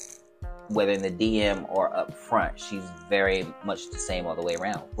media, whether in the DM or up front. She's very much the same all the way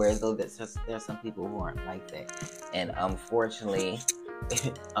around. Whereas though there's some people who aren't like that, and unfortunately.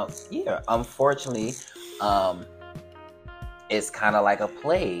 It's kind of like a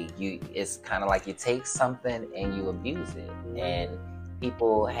plague. It's kind of like you take something and you abuse it, and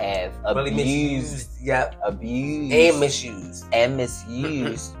people have abused and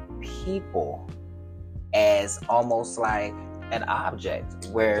misused people as almost like an object,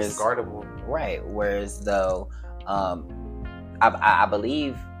 whereas discardable. Right. Whereas though, I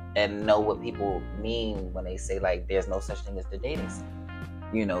believe and know what people mean when they say like there's no such thing as the dating scene.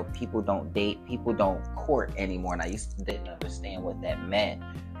 People don't date, people don't court anymore, and I didn't understand what that meant.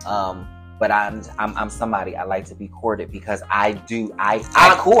 But I'm somebody, I like to be courted because I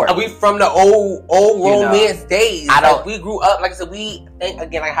court. We from the old romance days. We grew up, like I said, we think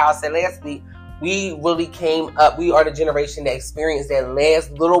again, like how I said last week, we really came up. We are the generation that experienced that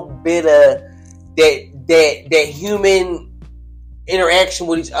last little bit of that human interaction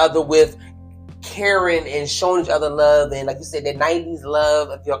with each other with caring and showing each other love, and like you said, that 90s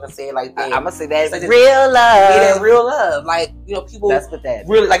love, if y'all can say it like that. I'm gonna say that's like real love. Yeah, that real love. Like, you know, people that's what that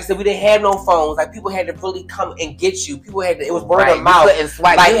really, like I said, we didn't have no phones. Like, people had to really come and get you. People had to, it was word of mouth. You couldn't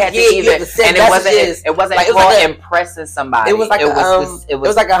swipe. Like, you had to even, and it wasn't like, impressing somebody. It was like it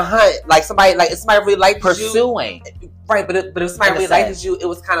was like a hunt. Like somebody really liked pursuing. Right, but if somebody really liked you, it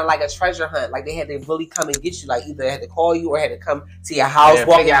was kind of like a treasure hunt. Like, they had to really come and get you. Like, either they had to call you or had to come to your house,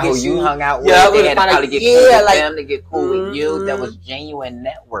 walk and get who you. hung out with. Yeah, they had to probably get cool with them to get cool with you. That was genuine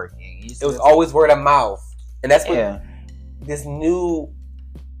networking. It was always word of mouth, and that's what this new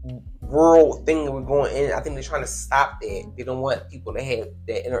world thing that we're going in. I think they're trying to stop that. They don't want people to have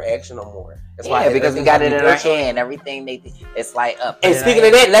that interaction no more. That's why because we got it in our hand. Everything it's like up. And speaking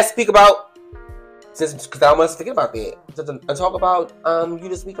of that, let's speak about. Because I was thinking about that. To talk about you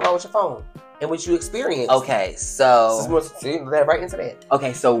to speak about with your phone and what you experienced. Okay, so that right into that.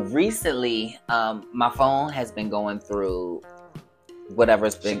 Okay, so recently, my phone has been going through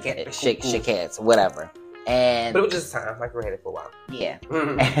whatever's been shikets, whatever. And but it was just time. Like we had it for a while. Yeah.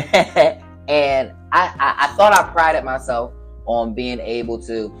 And I thought I prided myself on being able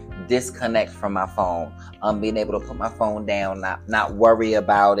to disconnect from my phone, being able to put my phone down, not worry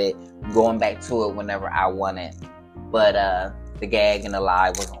about it, going back to it whenever I want it. But the gag and the lie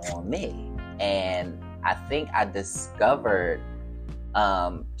was on me, and I think I discovered,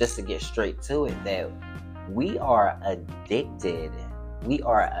 just to get straight to it, that we are addicted. We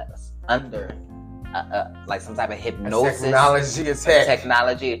are under like some type of hypnosis,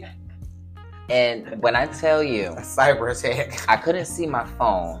 technology. And when I tell you, a cyber attack, I couldn't see my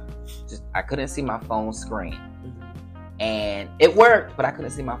phone. I couldn't see my phone screen, and it worked, but I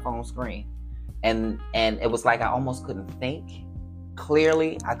couldn't see my phone screen, and it was like I almost couldn't think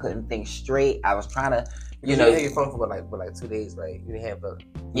clearly. I couldn't think straight. I was trying to, you had your phone for like 2 days, right? You didn't have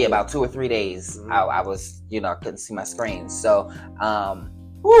about 2 or 3 days. Mm-hmm. I was, I couldn't see my screen. So,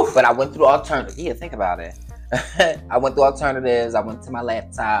 but I went through alternatives. Yeah, think about it. I went through alternatives. I went to my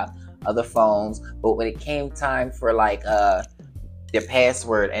laptop, other phones, but when it came time for like their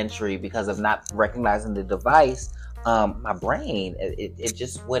password entry, because of not recognizing the device, my brain it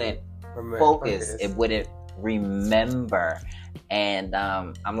just wouldn't focus. It wouldn't remember, and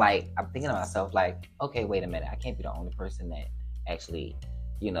I'm thinking to myself like, okay, wait a minute, I can't be the only person that actually,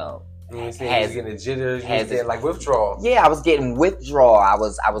 has getting jitters, like withdrawal. Yeah, I was getting withdrawal. I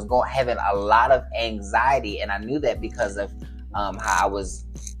was having a lot of anxiety, and I knew that because of how I was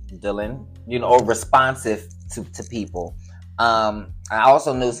dealing, or responsive to people. I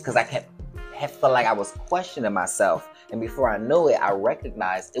also knew because I felt like I was questioning myself, and before I knew it, I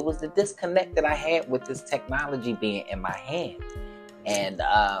recognized it was the disconnect that I had with this technology being in my hand, and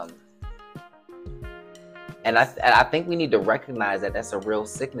I think we need to recognize that that's a real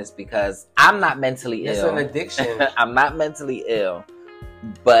sickness, because I'm not mentally ill. It's an addiction. I'm not mentally ill,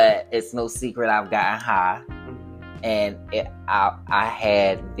 but it's no secret I've gotten high, and I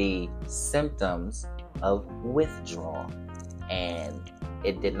had the symptoms of withdrawal, and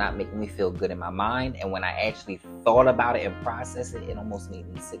it did not make me feel good in my mind. And when I actually thought about it and processed it, it almost made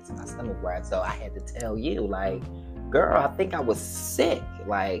me sick to my stomach. Right? So I had to tell you, like, girl, I think I was sick.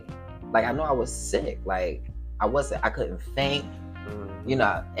 Like I know I was sick. Like I couldn't think.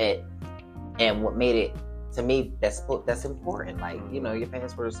 And what made it, to me, that's important. Like, your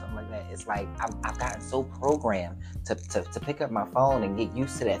password or something like that. It's like I've gotten so programmed to pick up my phone and get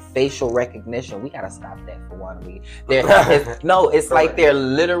used to that facial recognition. We gotta stop that for 1 week. It's like they're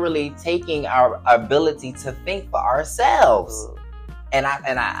literally taking our ability to think for ourselves. And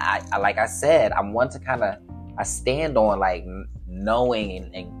I like I said, I'm one to I stand on like knowing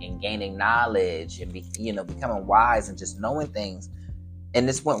and gaining knowledge and becoming wise and just knowing things. And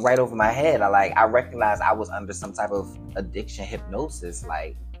this went right over my head. I recognized I was under some type of addiction hypnosis.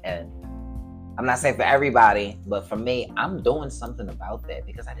 And I'm not saying for everybody, but for me, I'm doing something about that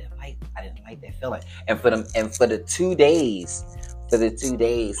because I didn't like that feeling. And for the 2 days,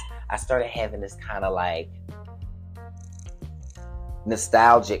 I started having this kind of like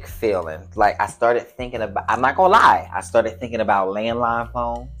nostalgic feeling. Like I started thinking about, I'm not gonna lie, I started thinking about landline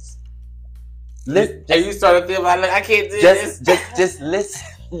phones. You started feeling like, I can't do this. Just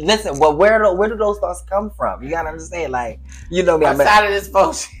listen. Well, where do those thoughts come from? You gotta understand, like, me. Outside of this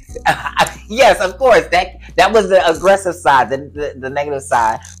phone. Yes, of course. That was the aggressive side, the negative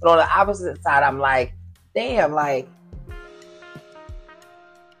side. But on the opposite side, I'm like, damn, like,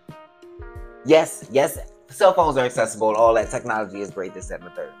 yes. Cell phones are accessible. All that technology is great. This, that,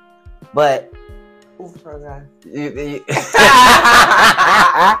 and the third. But.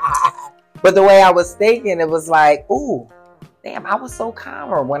 But the way I was thinking, it was like, ooh, damn, I was so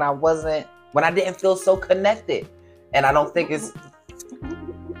calmer when I didn't feel so connected. And I don't think it's,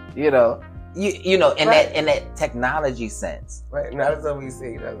 you know, in that technology sense. Right. That's what we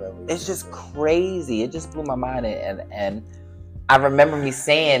see. It's just crazy. It just blew my mind. And I remember me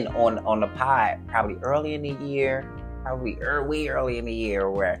saying on the pod, probably early in the year, way early in the year,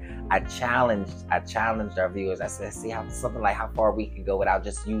 where I challenged our viewers. I said, see how far we can go without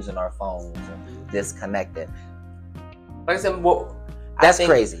just using our phones and disconnected. Like I said, that's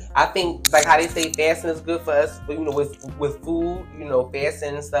crazy. I think, like how they say, fasting is good for us, but with food,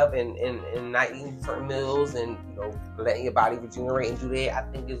 fasting and stuff, and not eating certain meals, and letting your body regenerate and do that. I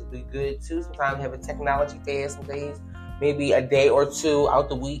think it's be good too. Sometimes have a technology fast some days, maybe a day or two out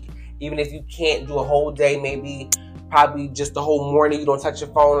the week. Even if you can't do a whole day, maybe probably just the whole morning you don't touch your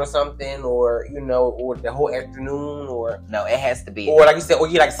phone or something, or or the whole afternoon, or no, it has to be, or like you said, or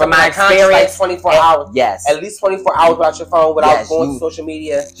like from my experience, like 24 hours. Yes, at least 24 hours without your phone, without going to social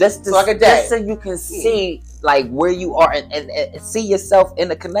media, just like a day, just so you can see like where you are and see yourself in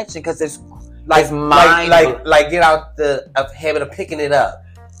the connection, because it's like get out of habit of picking it up,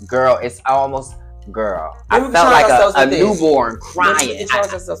 girl. It's almost. Girl, I felt like a newborn crying.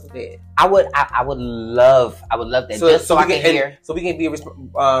 I would love that. So we can be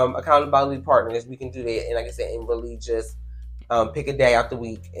accountability partners. We can do that, and like I said, and really just pick a day out the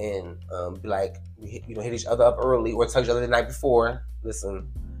week and be like, hit each other up early or tell each other the night before. Listen,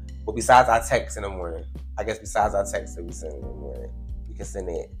 but besides our texts in the morning, I guess besides our texts that we send in the morning, we can send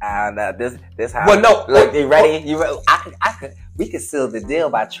it. And this how. Well, no, look, you ready? We could seal the deal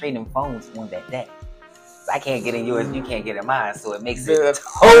by trading phones on that day. I can't get in yours, you can't get in mine, so it makes it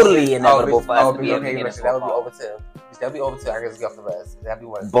totally inevitable for us to be able to get it. That would be over too. That'll be over too. I guess go for us. That'll be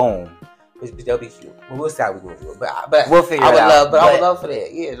one. Boom. That'll be cute. We'll see how we gonna do it, but we'll figure it out. I would love for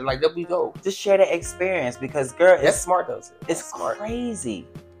that. Yeah, like that'll be dope. Just share the experience, because girl, that's smart though. Too. It's crazy.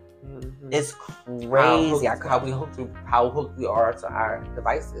 Mm-hmm. It's crazy. How hooked we are to our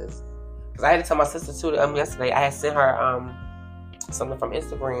devices. Because I had to tell my sister too. Yesterday I had sent her something from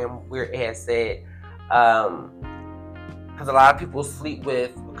Instagram where it had said. Because a lot of people sleep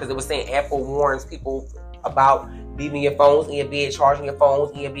with, because it was saying Apple warns people about leaving your phones in your bed, charging your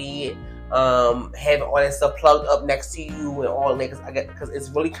phones in your bed, having all that stuff plugged up next to you and all that, because it's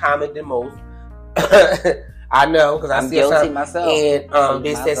really common than most. I know, because I'm guilty myself. And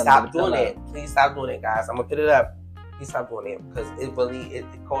they said stop doing that. Please stop doing it, guys. I'm gonna put it up. Please stop doing it, because it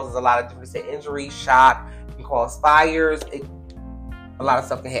causes a lot of different injuries, shock, it can cause fires. A lot of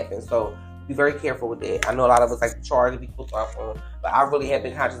stuff can happen. So be very careful with that. I know a lot of us like to charge and be put off on, but I really have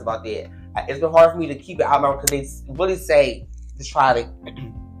been conscious about that. It's been hard for me to keep it out of my room, because they really say to try to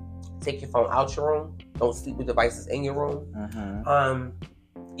take your phone out your room. Don't sleep with devices in your room. Mm-hmm.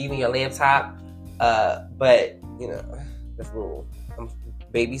 Even your laptop. But that's little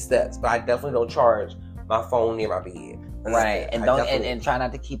baby steps. But I definitely don't charge my phone near my bed. Right, and and try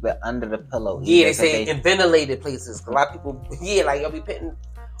not to keep it under the pillow. Yeah, they say in ventilated places. A lot of people, like you'll be putting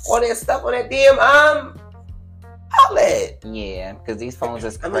all that stuff on that damn outlet. Yeah, because these phones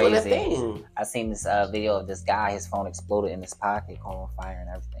is crazy. I seen this video of this guy. His phone exploded in his pocket, caught on fire and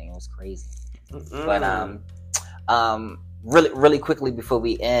everything. It was crazy. Mm-hmm. But really quickly before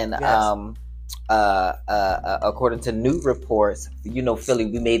we end, yes. According to new reports, Philly,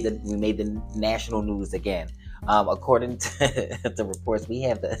 we made the national news again. According to the reports, we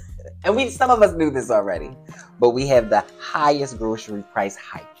have some of us knew this already, but we have the highest grocery price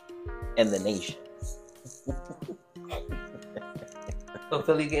hike in the nation. So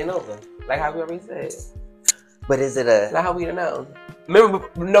Philly getting over, like how we already said. But is it like how we don't know? Remember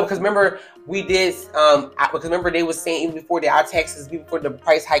we did because remember they were saying even before our taxes, before the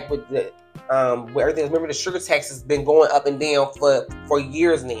price hike with the where everything. Remember the sugar tax has been going up and down for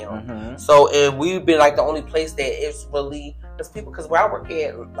years now. Mm-hmm. So and we've been like the only place that it's really because where I work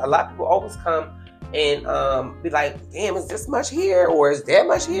at, a lot of people always come and be like, damn, is this much here or is that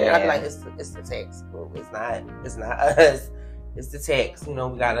much here? Yeah. And I'd be like, it's the tax. Well, it's not us. It's the tax. We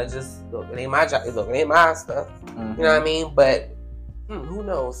gotta just look. It ain't my job. Look, it ain't my stuff. Mm-hmm. You know what I mean? But who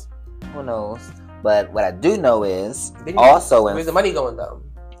knows? Who knows? But what I do know is also where's the money going though?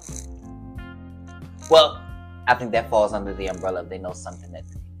 Well, I think that falls under the umbrella if they know something that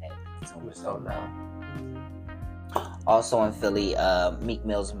consumers don't know. Also in Philly, Meek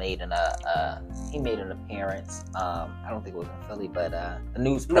Mill's made an appearance. I don't think it was in Philly, but the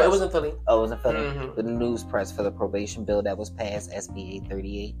news press. No, it was in Philly. Oh, it was in Philly. Mm-hmm. The news press for the probation bill that was passed, SB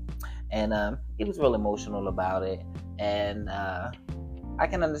 838, and he was real emotional about it. And I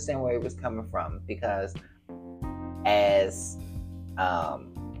can understand where he was coming from because as I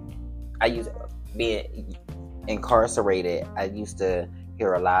use being incarcerated, I used to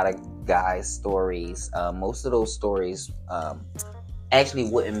hear a lot of guys' stories. Most of those stories actually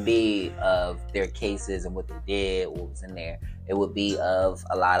wouldn't be of their cases and what they did, what was in there. It would be of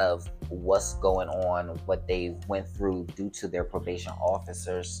a lot of what's going on, what they went through due to their probation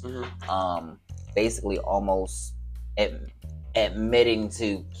officers. Basically almost admitting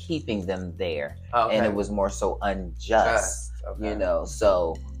to keeping them there. And it was more so unjust, you know.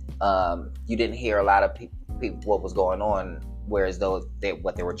 So you didn't hear a lot of people what was going on, whereas though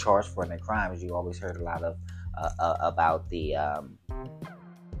what they were charged for in their crimes, you always heard a lot of about the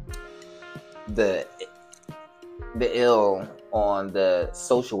ill on the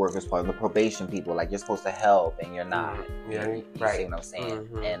social workers part, the probation people, like you're supposed to help and you're not. You see what I'm saying?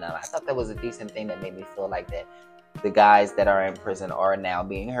 And I thought that was a decent thing that made me feel like that the guys that are in prison are now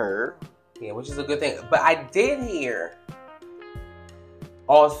being heard. Yeah, which is a good thing. But I did hear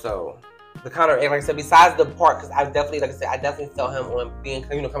also the counter, and like I said, besides the part, because I definitely felt him on being,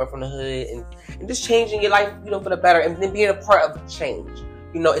 you know, coming from the hood and just changing your life, you know, for the better, and then being a part of change,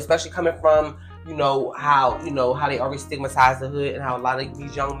 you know, especially coming from, you know, how they already stigmatized the hood and how a lot of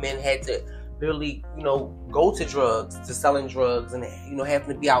these young men had to literally, you know, go to drugs, to selling drugs, and, you know, having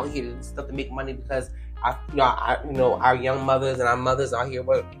to be out here to do stuff to make money because our young mothers and our mothers out here,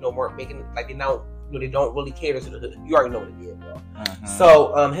 weren't making, like, they don't really cater to the hood. You already know what it is, bro.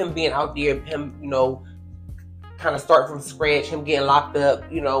 So him being out there, him, you know, kind of starting from scratch, him getting locked up,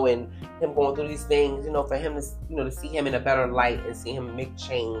 you know, and him going through these things, you know, for him to, you know, to see him in a better light and see him make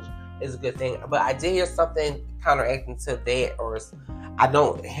change is a good thing. But I did hear something counteracting to that, or I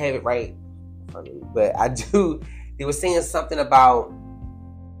don't have it right in front of me, but I do. They were saying something about,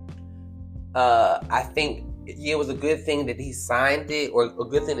 I think, it was a good thing that he signed it, or a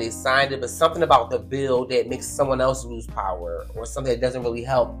good thing that he signed it, but something about the bill that makes someone else lose power, or something that doesn't really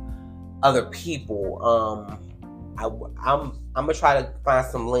help other people. I'm gonna try to find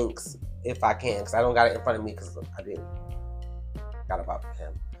some links if I can, because I don't got it in front of me because I didn't got about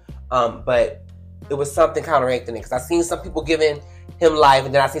him. But it was something counteracting it, because I seen some people giving him life,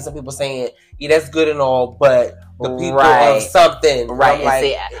 and then I seen some people saying, yeah, that's good and all, but the people of something, right? Like,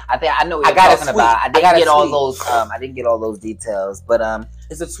 see, I know what you're talking about. I didn't get all those. I didn't get all those details, but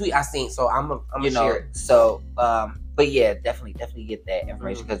it's a tweet I seen, so I'm gonna share it. So, but yeah, definitely get that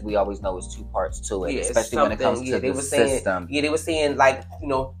information, because we always know it's two parts to it, especially when it comes to the system. Yeah, they were saying, like, you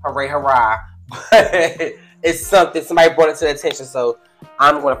know, hooray, hurrah, but it's something somebody brought it to their attention. So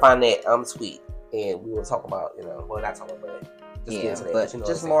I'm going to find that tweet, and we will talk about, you know, well, not talk about it. But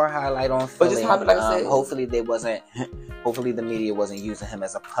just more highlight on Philly. But just like I said, hopefully the media wasn't using him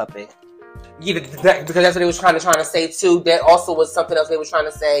as a puppet. Yeah, because that's what they was trying to say too. That also was something else they were trying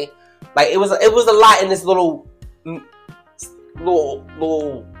to say. Like, it was a lot in this little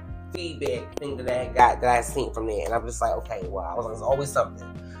feedback thing that I got, that I seen from there, and I'm just like, okay, wow, there's always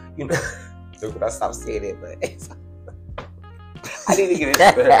something, you know. I stopped saying it, but I need to get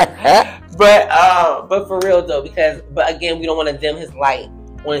into it. But for real though, but again, we don't want to dim his light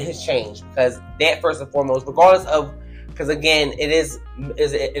on his change, because that, first and foremost, regardless of, because again, it is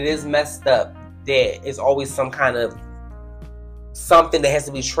messed up that it's always some kind of something that has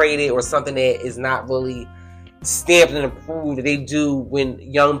to be traded, or something that is not really stamped and approved that they do when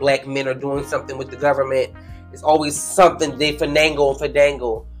young black men are doing something with the government. It's always something they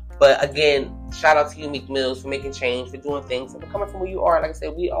finagle. But again, shout out to you, Meek Mills, for making change, for doing things, and for coming from where you are. Like I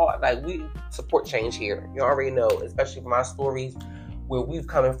said, we support change here. You already know, especially from our stories, where we've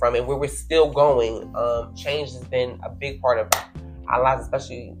coming from and where we're still going. Change has been a big part of our lives,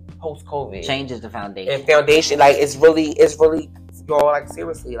 especially post-COVID. Change is the foundation. And foundation, like, it's really, y'all, like,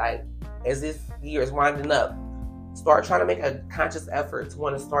 seriously, like, as this year is winding up, start trying to make a conscious effort to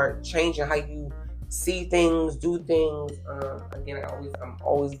want to start changing how you see things, do things. Again, I'm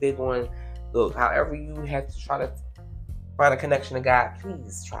always big on, look, however you have to try to find a connection to God,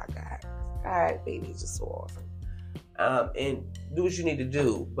 please try God. God, baby, is just so awesome. And do what you need to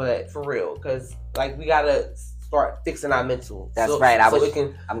do, but for real, because, like, we gotta start fixing our mental. That's right.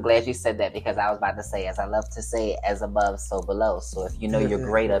 I'm glad you said that, because I was about to say, as I love to say, as above, so below. So if you know you're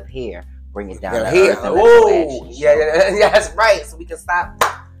great up here, bring it down to here. Oh, yeah, that's right. So we can stop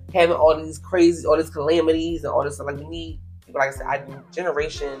having all these calamities and all this stuff. Like, we need people, like I said, our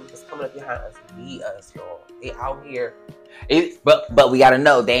generation is coming up behind us. Need us, y'all. They out here. But we gotta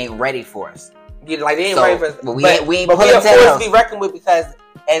know they ain't ready for us. Yeah, like, they ain't ready for us. But we ain't we are forced to be reckoned with, because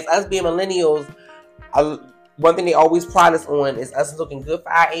as us being millennials, one thing they always pride us on is us looking good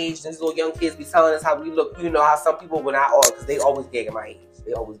for our age. These little young kids be telling us how we look. You know how some people, when I because they always gag at my age.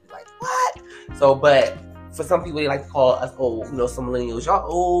 They always be like, what? So, but for some people, they like to call us old. Some millennials. Y'all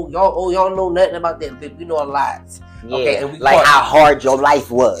old. Y'all know nothing about that. We know a lot. Yeah, okay, and like how hard your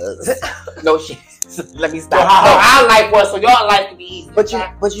life was. No shit. Let me stop. How our life was, so your life could be easy. But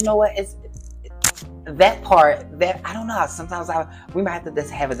you know what? It's that part that I don't know. Sometimes we might have to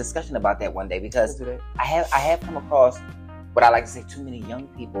just have a discussion about that one day, because I have come across what I like to say too many young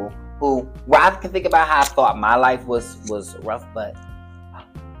people where I can think about how I thought my life was rough, but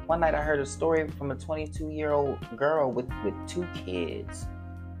one night I heard a story from a 22-year-old girl with 2 kids.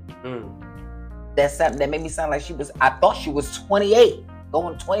 That's something that made me sound like I thought she was 28,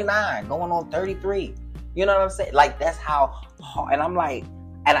 going 29, going on 33. You know what I'm saying? Like, that's how hard. And I'm like,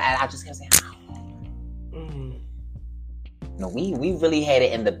 and I just kept saying, no, we really had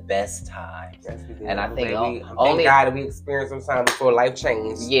it in the best times. Yes, we did. And I think thank God that we experienced some time before life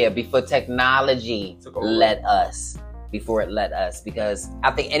changed. Yeah, before technology let us. Before it let us. Because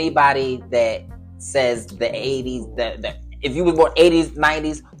I think anybody that says the 80s, that if you was born 80s,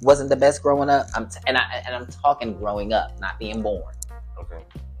 90s, wasn't the best growing up, I'm talking growing up, not being born. Okay.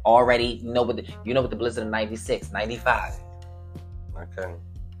 Already, you know what the blizzard of 96, 95.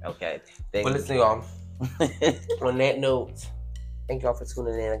 Okay. Well, listen, y'all. On that note, thank y'all for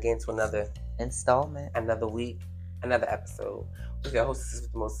tuning in again to another installment, another week, another episode with your hostess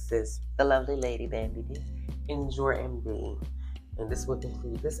with the most sis, the lovely lady Bambi D. Enjoy MD. And this will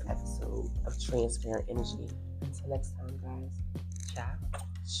conclude this episode of Transparent Energy. Until next time, guys.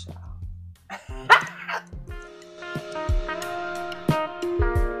 Ciao.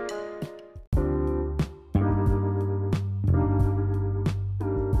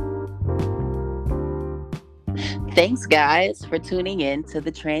 Thanks, guys, for tuning in to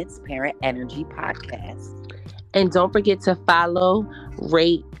the Transparent Energy Podcast. And don't forget to follow,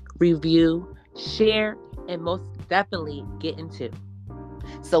 rate, review, share, and most definitely get into.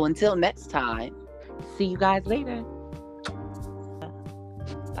 So until next time, see you guys later.